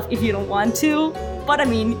eat stuff if you don't want to. But I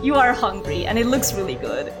mean, you are hungry and it looks really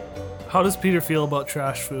good. How does Peter feel about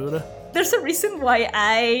trash food? There's a reason why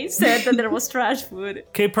I said that there was trash food.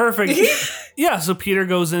 Okay, perfect. Yeah, so Peter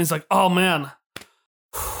goes in, he's like, oh man,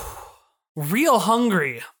 real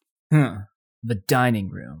hungry. The dining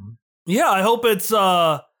room. Yeah, I hope it's,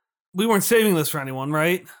 we weren't saving this for anyone,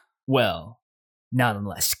 right? Well, not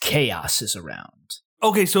unless Chaos is around.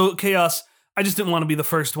 Okay, so Chaos, I just didn't want to be the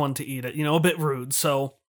first one to eat it, a bit rude,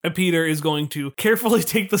 so And Peter is going to carefully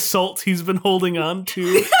take the salt he's been holding on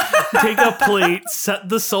to, take a plate, set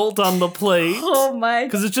the salt on the plate. Oh my.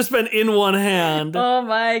 Because it's just been in one hand. Oh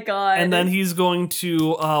my god. And then he's going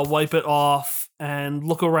to wipe it off and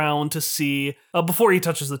look around to see. Before he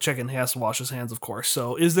touches the chicken, he has to wash his hands, of course.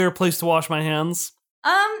 So is there a place to wash my hands?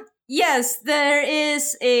 Yes, there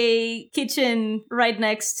is a kitchen right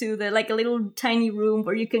next to the, like a little tiny room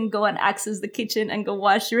where you can go and access the kitchen and go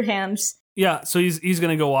wash your hands. Yeah, so he's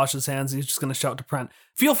gonna go wash his hands. He's just gonna shout to Brent,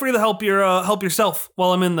 "Feel free to help yourself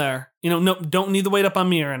while I'm in there. No, don't need to wait up on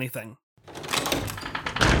me or anything."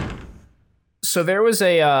 So there was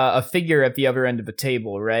a figure at the other end of the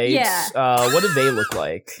table, right? Yeah. What did they look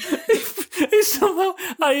like?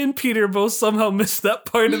 I and Peter both somehow missed that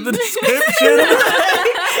part of the description.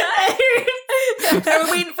 Are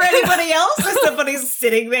we waiting for anybody else? Or somebody's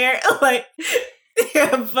sitting there like,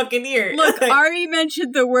 I'm fucking here. Look, Ari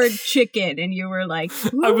mentioned the word chicken, and you were like,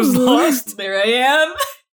 ooh. I was lost. There I am.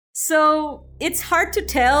 So it's hard to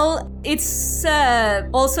tell. It's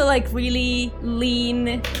also like really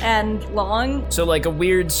lean and long. So like a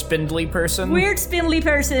weird spindly person? Weird spindly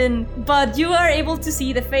person, but you are able to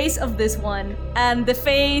see the face of this one. And the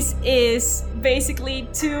face is basically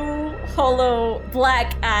two hollow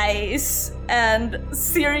black eyes and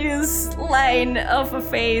serious line of a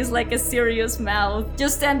face, like a serious mouth,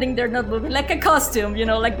 just standing there not moving, like a costume,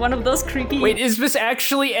 like one of those creepy... Wait, is this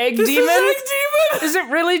actually Egg Demon? Is it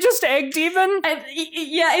really just Egg Demon?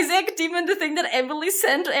 Yeah, is Egg Demon the thing that Emily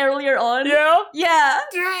sent earlier on? Yeah? Yeah.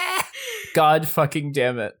 God fucking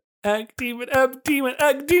damn it. Egg Demon, Egg Demon,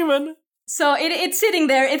 Egg Demon. So it's sitting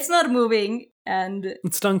there, it's not moving, and...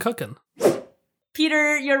 It's done cooking.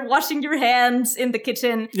 Peter, you're washing your hands in the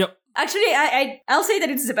kitchen. Yep. Actually, I'll say that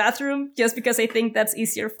it's the bathroom, just because I think that's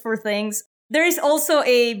easier for things. There is also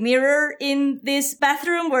a mirror in this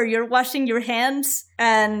bathroom where you're washing your hands,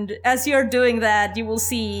 and as you're doing that, you will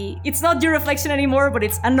see it's not your reflection anymore, but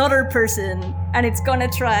it's another person, and it's gonna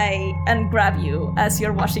try and grab you as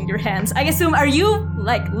you're washing your hands. I assume, are you,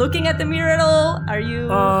 like, looking at the mirror at all? Are you...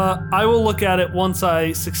 I will look at it once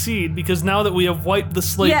I succeed, because now that we have wiped the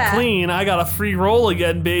slate clean, I got a free roll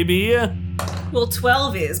again, baby. Well,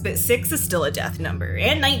 12 is, but 6 is still a death number.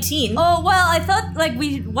 And 19. Oh, well, I thought, like,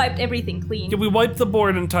 we wiped everything clean. Yeah, we wiped the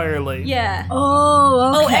board entirely. Yeah.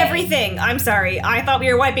 Oh, okay. Oh, everything. I'm sorry. I thought we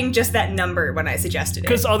were wiping just that number when I suggested it.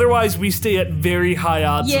 Because otherwise we stay at very high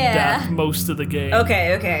odds of death most of the game.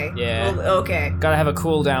 Okay. Yeah. Well, okay. Gotta have a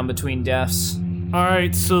cooldown between deaths.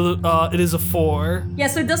 Alright, so it is a 4. Yeah,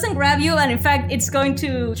 so it doesn't grab you, and in fact, it's going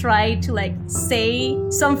to try to, like, say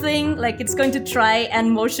something. Like, it's going to try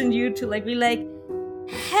and motion you to, like, be like,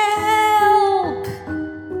 help!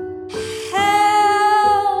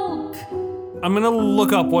 Help! I'm gonna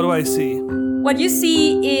look up, what do I see? What you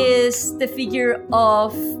see is the figure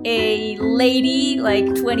of a lady, like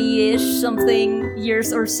 20-ish something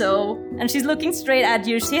years or so, and she's looking straight at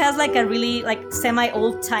you. She has like a really like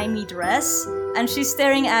semi-old-timey dress, and she's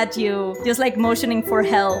staring at you, just like motioning for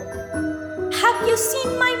help. Have you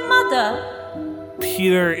seen my mother?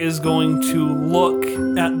 Peter is going to look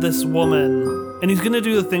at this woman, and he's gonna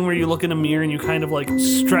do the thing where you look in a mirror and you kind of like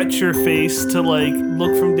stretch your face to like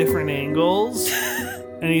look from different angles.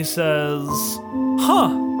 And he says,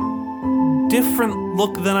 different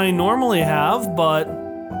look than I normally have, but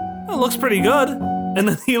it looks pretty good. And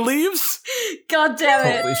then he leaves. God damn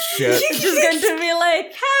it. Holy shit. She's just going to be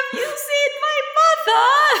like, have you seen my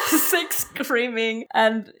mother? Six screaming.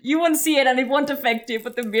 And you won't see it and it won't affect you,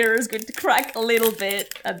 but the mirror is going to crack a little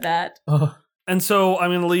bit at that. And so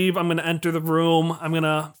I'm going to leave. I'm going to enter the room. I'm going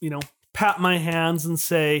to, pat my hands and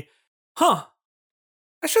say, I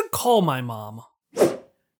should call my mom.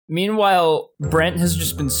 Meanwhile, Brent has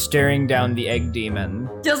just been staring down the Egg Demon.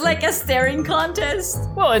 Just like a staring contest.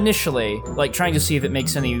 Well, initially, like trying to see if it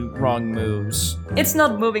makes any wrong moves. It's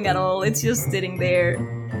not moving at all, it's just sitting there.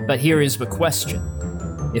 But here is the question.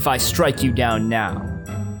 If I strike you down now,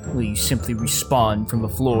 will you simply respawn from the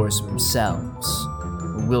floors themselves?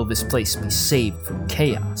 Or will this place be saved from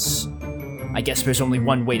chaos? I guess there's only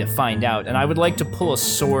one way to find out, and I would like to pull a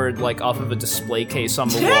sword like off of a display case on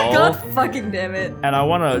the wall. God fucking damn it. And I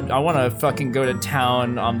wanna fucking go to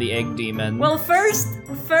town on the Egg Demon. Well, first,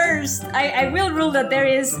 I will rule that there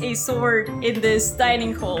is a sword in this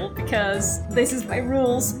dining hall, because this is my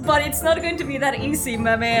rules, but it's not going to be that easy,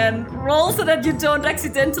 my man. Roll so that you don't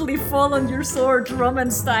accidentally fall on your sword,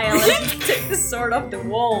 Roman style, and take the sword off the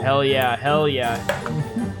wall. Hell yeah.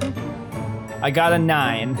 I got a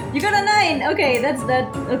 9. You got a 9. Okay, that's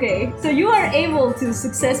that. Okay, so you are able to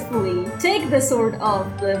successfully take the sword off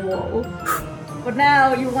the wall. But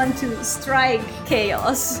now you want to strike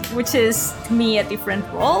Chaos, which is, to me, a different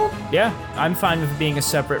role. Yeah, I'm fine with being a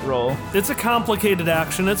separate roll. It's a complicated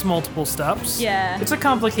action. It's multiple steps. Yeah. It's a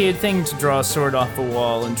complicated thing to draw a sword off a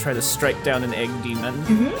wall and try to strike down an egg demon.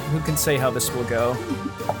 Who can say how this will go?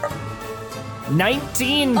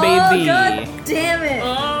 19, baby! Oh, god damn it!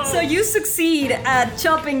 So you succeed at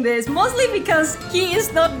chopping this, mostly because he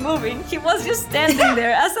is not moving. He was just standing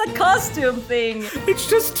there as a costume thing. It's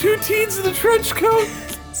just two teens in a trench coat.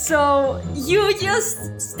 So you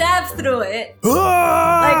just stab through it.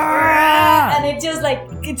 Ah! And it just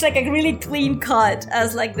it's like a really clean cut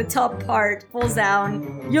as like the top part falls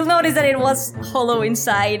down. You'll notice that it was hollow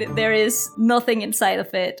inside. There is nothing inside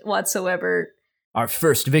of it whatsoever. Our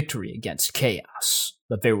first victory against chaos,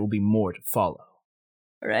 but there will be more to follow.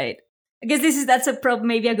 Right. I guess that's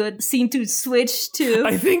maybe a good scene to switch to.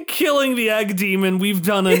 I think killing the egg demon, we've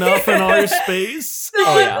done enough in our space.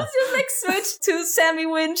 Oh, yeah. Let's just switch to Sammy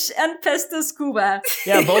Winch and Pesto Scuba.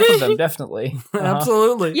 Yeah, both of them, definitely.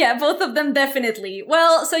 Absolutely. Yeah, both of them definitely.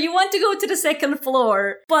 Well, so you want to go to the second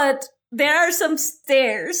floor, but there are some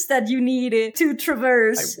stairs that you need to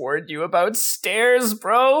traverse. I warned you about stairs,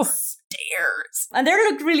 bro. Stairs. And they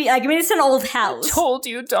look really, it's an old house. Told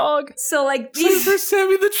you, dog. So Please, for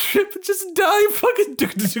Sammy the Trip, just die fucking.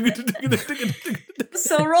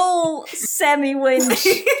 So roll Sammy Winch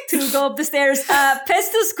to go up the stairs.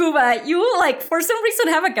 Pesto Scuba, you for some reason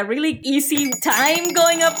have a really easy time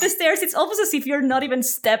going up the stairs. It's almost as if you're not even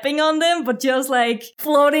stepping on them, but just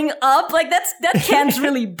floating up. That can't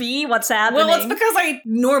really be what's happening. Well, it's because I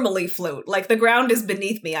normally float. The ground is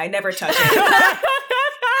beneath me. I never touch it.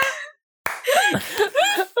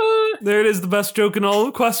 There it is, the best joke in all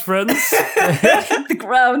of Quest, friends. The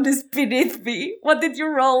ground is beneath me. What did you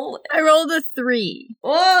roll? I rolled a 3.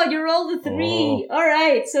 Oh, you rolled a 3. All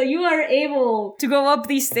right, so you are able to go up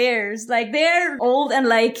these stairs. They're old and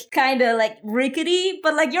kind of rickety,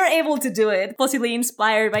 but you're able to do it. Possibly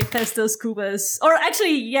inspired by Pesto Scuba's. Or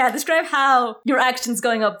actually, yeah, describe how your actions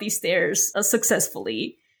going up these stairs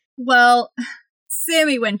successfully. Well,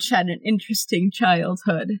 Sammy Winch had an interesting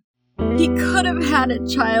childhood. He could have had a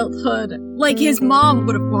childhood like his mom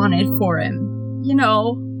would have wanted for him.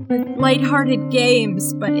 With lighthearted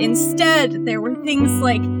games, but instead there were things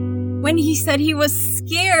like when he said he was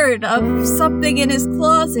scared of something in his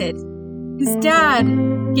closet. His dad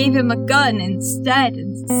gave him a gun instead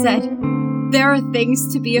and said, "There are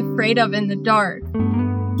things to be afraid of in the dark."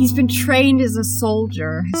 He's been trained as a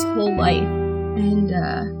soldier his whole life,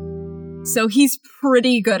 and so he's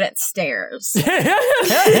pretty good at stairs.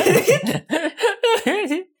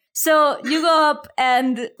 So you go up,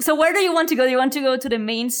 and so where do you want to go? Do you want to go to the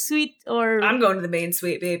main suite, or? I'm going to the main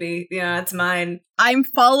suite, baby. Yeah, it's mine. I'm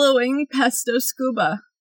following Pesto Scuba.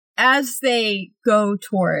 As they go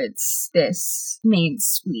towards this main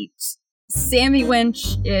suite, Sammy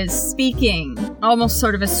Winch is speaking almost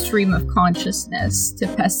sort of a stream of consciousness to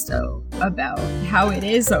Pesto about how it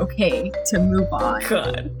is okay to move on.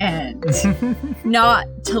 God. And not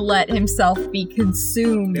to let himself be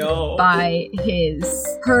consumed by his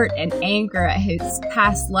hurt and anger at his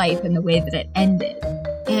past life and the way that it ended.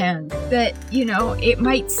 And that, it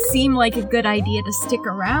might seem like a good idea to stick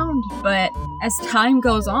around, but as time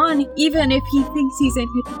goes on, even if he thinks he's in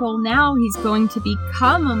control now, he's going to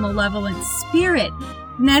become a malevolent spirit.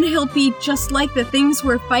 And then he'll be just like the things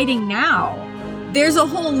we're fighting now. There's a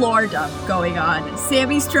whole lore dump going on.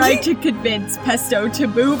 Sammy's trying to convince Pesto to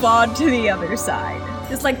move on to the other side.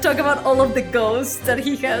 Just talk about all of the ghosts that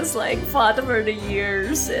he has fought over the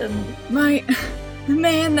years, and the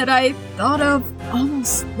man that I thought of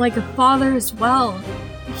almost like a father as well.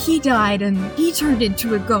 He died and he turned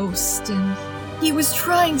into a ghost, and he was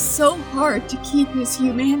trying so hard to keep his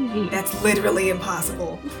humanity. That's literally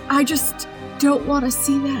impossible. I just don't want to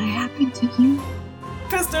see that happen to you.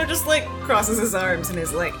 Pesto just crosses his arms and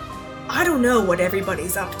is I don't know what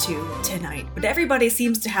everybody's up to tonight, but everybody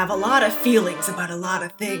seems to have a lot of feelings about a lot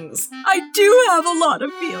of things. I do have a lot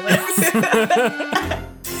of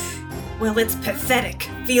feelings. Well, it's pathetic.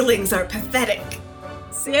 Feelings are pathetic.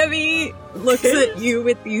 Sammy looks at you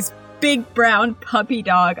with these big brown puppy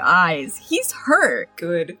dog eyes. He's hurt.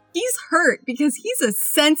 Good. He's hurt because he's a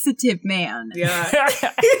sensitive man. Yeah.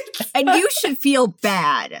 And you should feel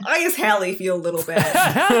bad. I as Hallie feel a little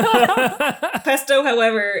bad. Pesto,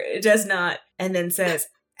 however, does not, and then says,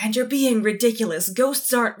 "And you're being ridiculous.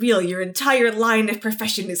 Ghosts aren't real. Your entire line of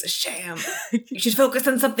profession is a sham. You should focus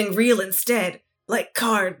on something real instead. like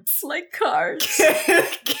cards. Like cards.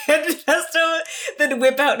 Can Pesto then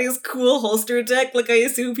whip out his cool holster deck? Like, I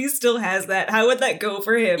assume he still has that. How would that go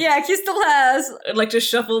for him? Yeah, he still has. I'd like to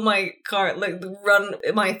shuffle my card, like run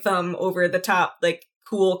my thumb over the top, like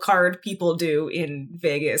cool card people do in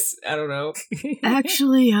Vegas. I don't know.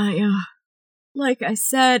 Actually, like I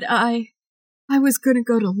said, I was gonna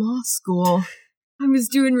go to law school. I was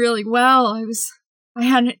doing really well. I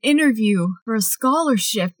had an interview for a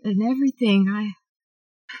scholarship and everything.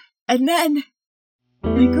 And then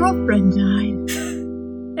my girlfriend died.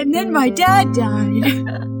 And then my dad died.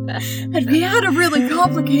 And we had a really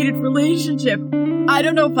complicated relationship. I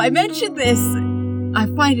don't know if I mentioned this. I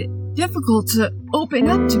find it difficult to open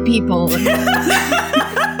up to people.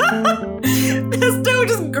 Pesto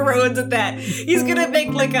just groans at that. He's gonna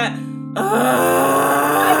make like a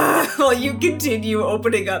while you continue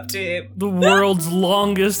opening up to him. The world's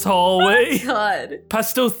longest hallway. God.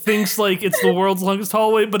 Pesto thinks like it's the world's longest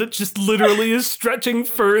hallway, but it just literally is stretching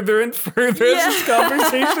further and further as this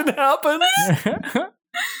conversation happens.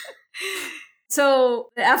 So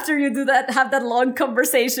after you do that, have that long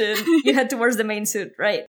conversation, you head towards the main suit,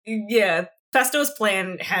 right? Yeah, Pesto's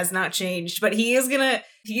plan has not changed, but he is gonna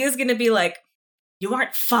be like, you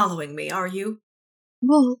aren't following me, are you?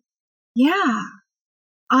 Well, yeah,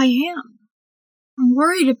 I am. I'm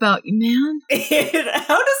worried about you, man.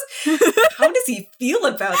 How does he feel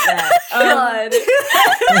about that? God.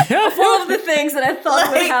 Of all of the things that I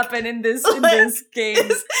thought would happen in this game,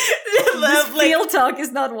 this feel talk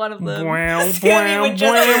is not one of them. Sammy would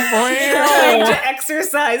just trying to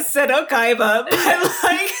exercise Senokaiba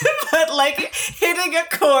by hitting a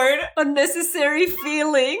chord. Unnecessary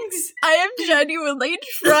feelings. I am genuinely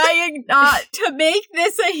trying not to make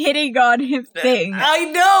this a hitting on him thing. I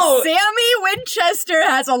know! Sammy Winchester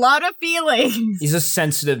has a lot of feelings. He's a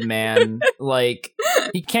sensitive man. Like,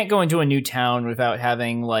 he can't go into a new town without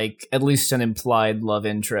having, like, at least an implied love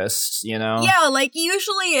interest, you know? Yeah, like,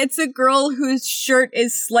 usually it's a girl whose shirt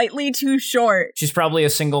is slightly too short. She's probably a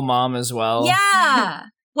single mom as well. Yeah!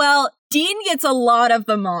 Well, Dean gets a lot of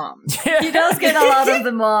the moms. He does get a lot of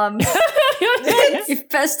the moms. If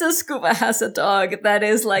Pesto Scuba has a dog, that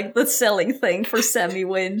is like the selling thing for Sammy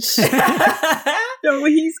Winch. No,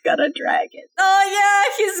 he's got a dragon. Oh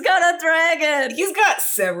yeah, he's got a dragon. He's got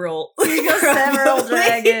several. He's got several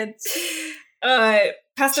dragons.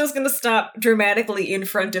 Pesto's gonna stop dramatically in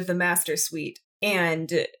front of the master suite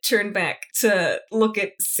and turn back to look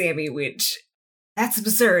at Sammy Winch. That's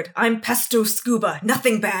absurd. I'm Pesto Scuba.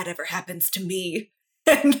 Nothing bad ever happens to me.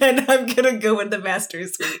 And then I'm gonna go in the master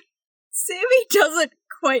suite. Sammy doesn't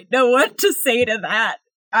quite know what to say to that.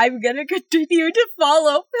 I'm gonna continue to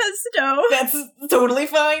follow Pesto. That's totally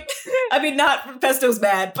fine. I mean, not Pesto's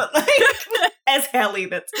bad, but like, as Hallie,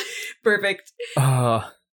 that's perfect.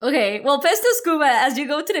 Okay, well, Pesto Scuba, as you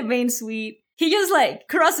go to the main suite, he just like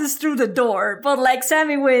crosses through the door, but like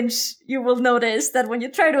Sammy Winch, you will notice that when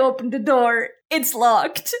you try to open the door, it's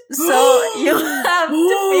locked. So you'll have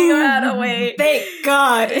to figure out a way. Thank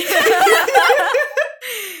God.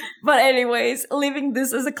 But anyways, leaving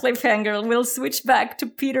this as a cliffhanger, we'll switch back to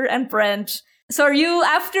Peter and Brent. So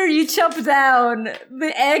after you chop down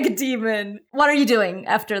the egg demon, what are you doing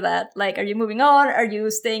after that? Like, are you moving on? Are you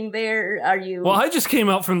staying there? Are you... Well, I just came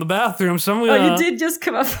out from the bathroom, so I'm gonna... Oh, you did just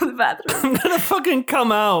come out from the bathroom. I'm gonna fucking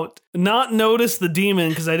come out, not notice the demon,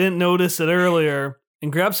 because I didn't notice it earlier,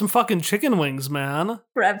 and grab some fucking chicken wings, man.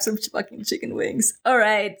 Grab some fucking chicken wings. All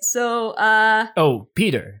right, so, Oh,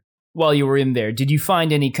 Peter, while you were in there, did you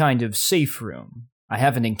find any kind of safe room? I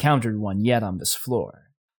haven't encountered one yet on this floor.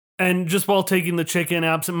 And just while taking the chicken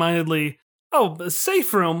absentmindedly, oh, the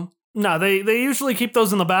safe room? No, they usually keep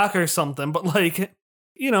those in the back or something, but like,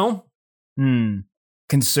 you know.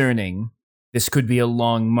 Concerning. This could be a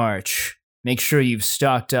long march. Make sure you've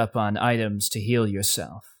stocked up on items to heal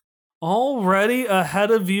yourself. Already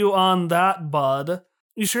ahead of you on that, bud.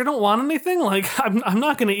 You sure don't want anything? Like, I'm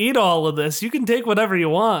not gonna eat all of this. You can take whatever you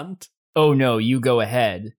want. Oh no, you go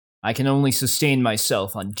ahead. I can only sustain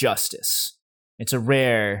myself on justice. It's a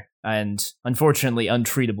rare and unfortunately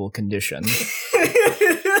untreatable condition.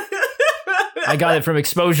 I got it from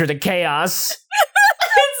exposure to chaos.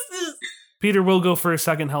 Peter will go for a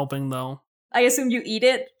second helping, though. I assume you eat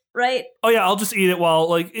it, right? Oh yeah, I'll just eat it while,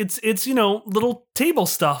 like, it's little table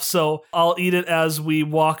stuff, so I'll eat it as we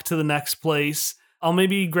walk to the next place. I'll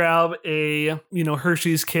maybe grab a,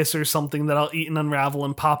 Hershey's Kiss or something that I'll eat and unravel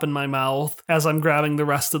and pop in my mouth as I'm grabbing the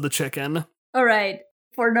rest of the chicken. All right.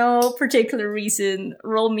 For no particular reason,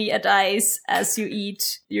 roll me a dice as you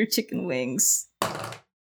eat your chicken wings.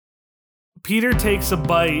 Peter takes a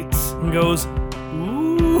bite and goes,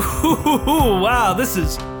 "Ooh, wow, this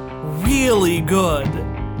is really good,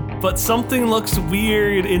 but something looks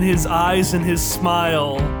weird in his eyes and his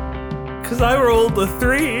smile. Cause I rolled a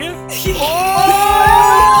 3.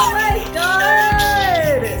 Oh my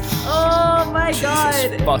god! Oh my god!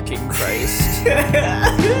 Jesus fucking Christ.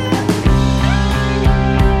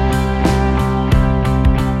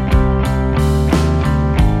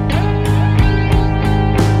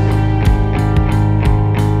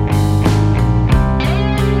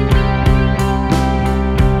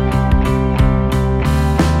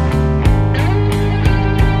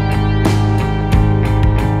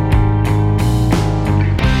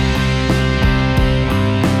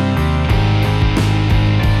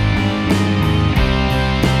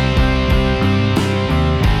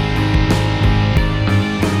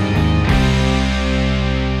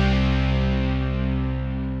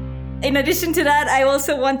 In addition to that, I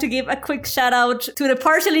also want to give a quick shout out to the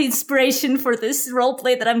partial inspiration for this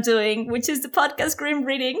roleplay that I'm doing, which is the podcast Grim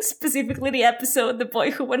Reading, specifically the episode The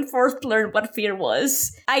Boy Who Went Forth Learned What Fear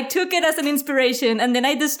Was. I took it as an inspiration and then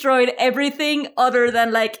I destroyed everything other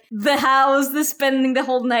than like the house, the spending the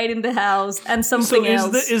whole night in the house, and something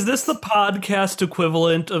else. Is this the podcast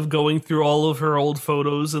equivalent of going through all of her old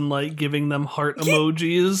photos and like giving them heart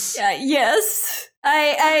emojis? Yes.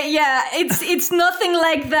 It's nothing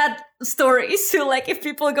like that story. So like if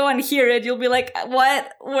people go and hear it, you'll be like,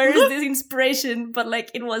 what? Where is this inspiration? But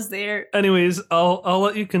like it was there. Anyways, I'll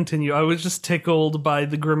let you continue. I was just tickled by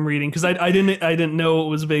the Grim Reading because I didn't know it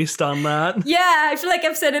was based on that. Yeah, I feel like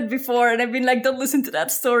I've said it before and I've been like, don't listen to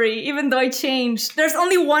that story, even though I changed. There's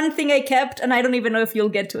only one thing I kept and I don't even know if you'll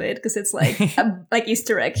get to it because it's like a like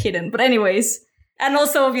Easter egg hidden. But anyways. And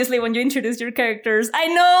also, obviously, when you introduce your characters, I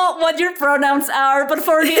know what your pronouns are, but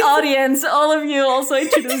for the audience, all of you also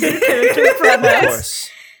introduce your character pronouns. Of course.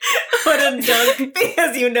 What a dunk,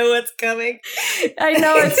 because you know what's coming. I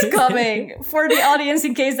know it's coming. For the audience,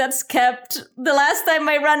 in case that's kept, the last time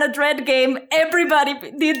I ran a Dread game, everybody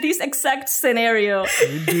did this exact scenario.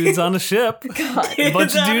 Dudes on a ship. God. A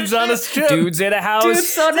bunch of dudes on a ship. Dudes in a house.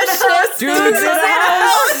 Dudes on a ship. Dudes in a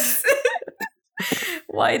house.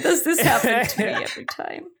 Why does this happen to me every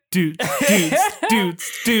time? Dudes.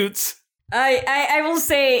 I will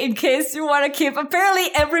say, in case you want to keep, apparently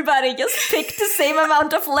everybody just picked the same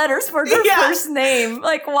amount of letters for their first name.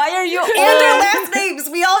 Like, why are you all... And our last names.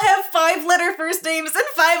 We all have 5-letter first names and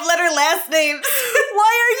 5-letter last names.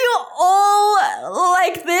 Why are you all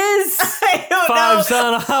like this? I don't Fives know.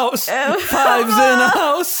 on a house. Fives in a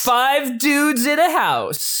house. 5 dudes in a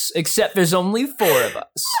house, except there's only 4 of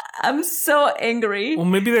us. I'm so angry. Well,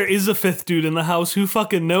 maybe there is a 5th dude in the house. Who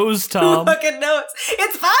fucking knows, Tom? Who fucking knows?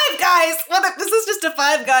 It's 5 guys. What if this is just a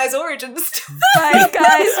 5 guys origin story? 5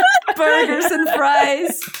 guys, burgers and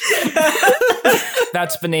fries.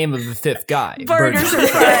 That's the name of the 5th guy. Burgers and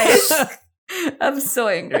fries. I'm so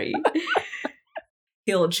angry.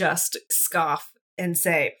 He'll just scoff and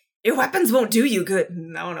say, your weapons won't do you good.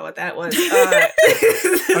 I don't know what that was.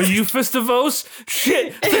 Are you Festivos?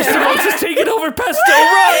 Shit! Festivos is taking over Pesto,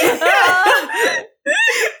 run!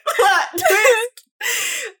 Plot twist.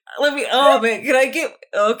 Let me, oh man, can I get,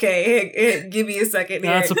 okay, hey, give me a second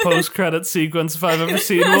here. That's a post-credit sequence if I've ever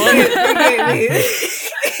seen one.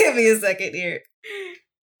 Give me a second here.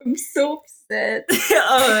 I'm so upset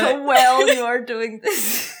Alright. how well you are doing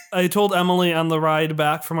this. I told Emily on the ride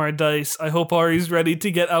back from our dice, I hope Ari's ready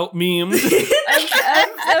to get out memed.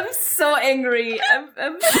 I'm so angry.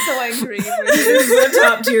 I'm so angry. This is a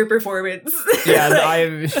top tier performance.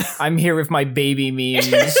 Yeah, I'm here with my baby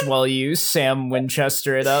memes while you Sam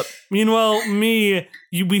Winchester it up. Meanwhile,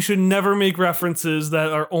 we should never make references that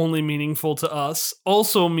are only meaningful to us.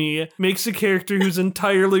 Also, makes a character whose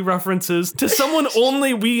entirely references to someone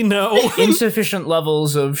only we know. Insufficient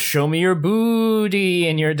levels of show me your booty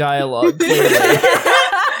in your dialogue, clearly.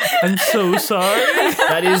 I'm so sorry.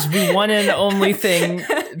 That is the one and only thing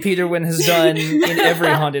Peter Wynn has done in every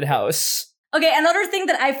haunted house. Okay, another thing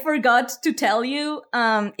that I forgot to tell you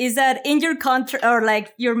is that in your or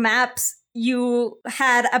like your maps, you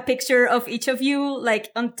had a picture of each of you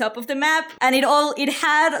like on top of the map, and it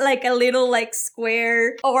had like a little like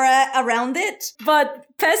square aura around it. But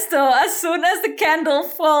Pesto, as soon as the candle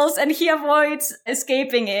falls and he avoids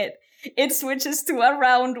escaping it switches to a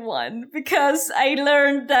round one, because I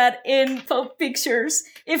learned that in Pope pictures,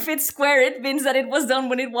 if it's square, it means that it was done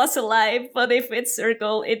when it was alive, but if it's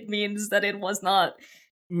circle, it means that it was not.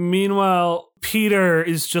 Meanwhile, Peter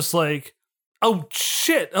is just like, oh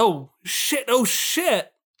shit, oh shit, oh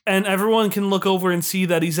shit. And everyone can look over and see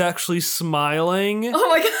that he's actually smiling Oh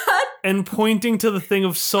my god! and pointing to the thing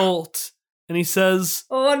of salt. And he says,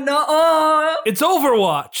 Oh no! Oh! it's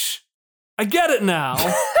Overwatch. I get it now.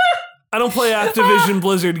 I don't play Activision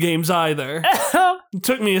Blizzard games either. It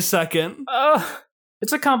took me a second.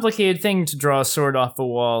 It's a complicated thing to draw a sword off a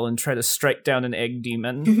wall and try to strike down an egg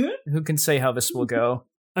demon. Who can say how this will go?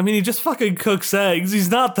 I mean, he just fucking cooks eggs. He's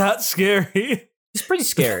not that scary. It's pretty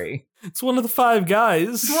scary. It's one of the 5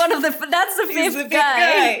 guys. That's the fifth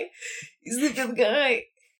guy. He's the fifth guy.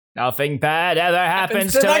 Nothing bad ever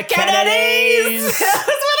happens to the Kennedys! That's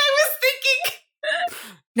what I was thinking.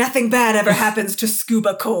 Nothing bad ever happens to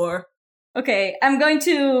Scuba Core. Okay, I'm going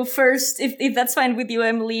to first, if that's fine with you,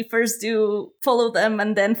 Emily, first do follow them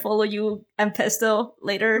and then follow you and Pesto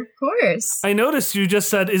later. Of course. I noticed you just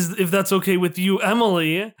said, if that's okay with you,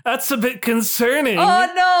 Emily. That's a bit concerning.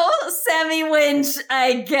 Oh no, Sammy Winch,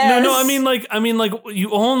 I guess. No, I mean like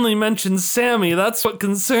you only mentioned Sammy. That's what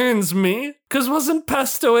concerns me. Cause wasn't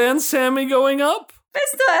Pesto and Sammy going up?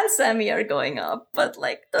 Pesto and Sammy are going up, but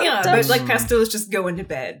like... But like Pesto's just going to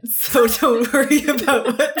bed, so don't worry about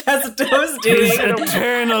what Pesto's doing. His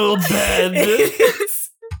eternal bed.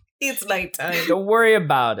 It's nighttime. Don't worry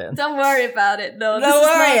about it. Don't worry about it. No, Don't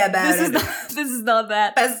worry about it. This is not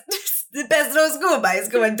that. The Pesto Scuba is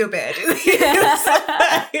going to bed.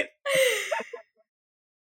 It's fine.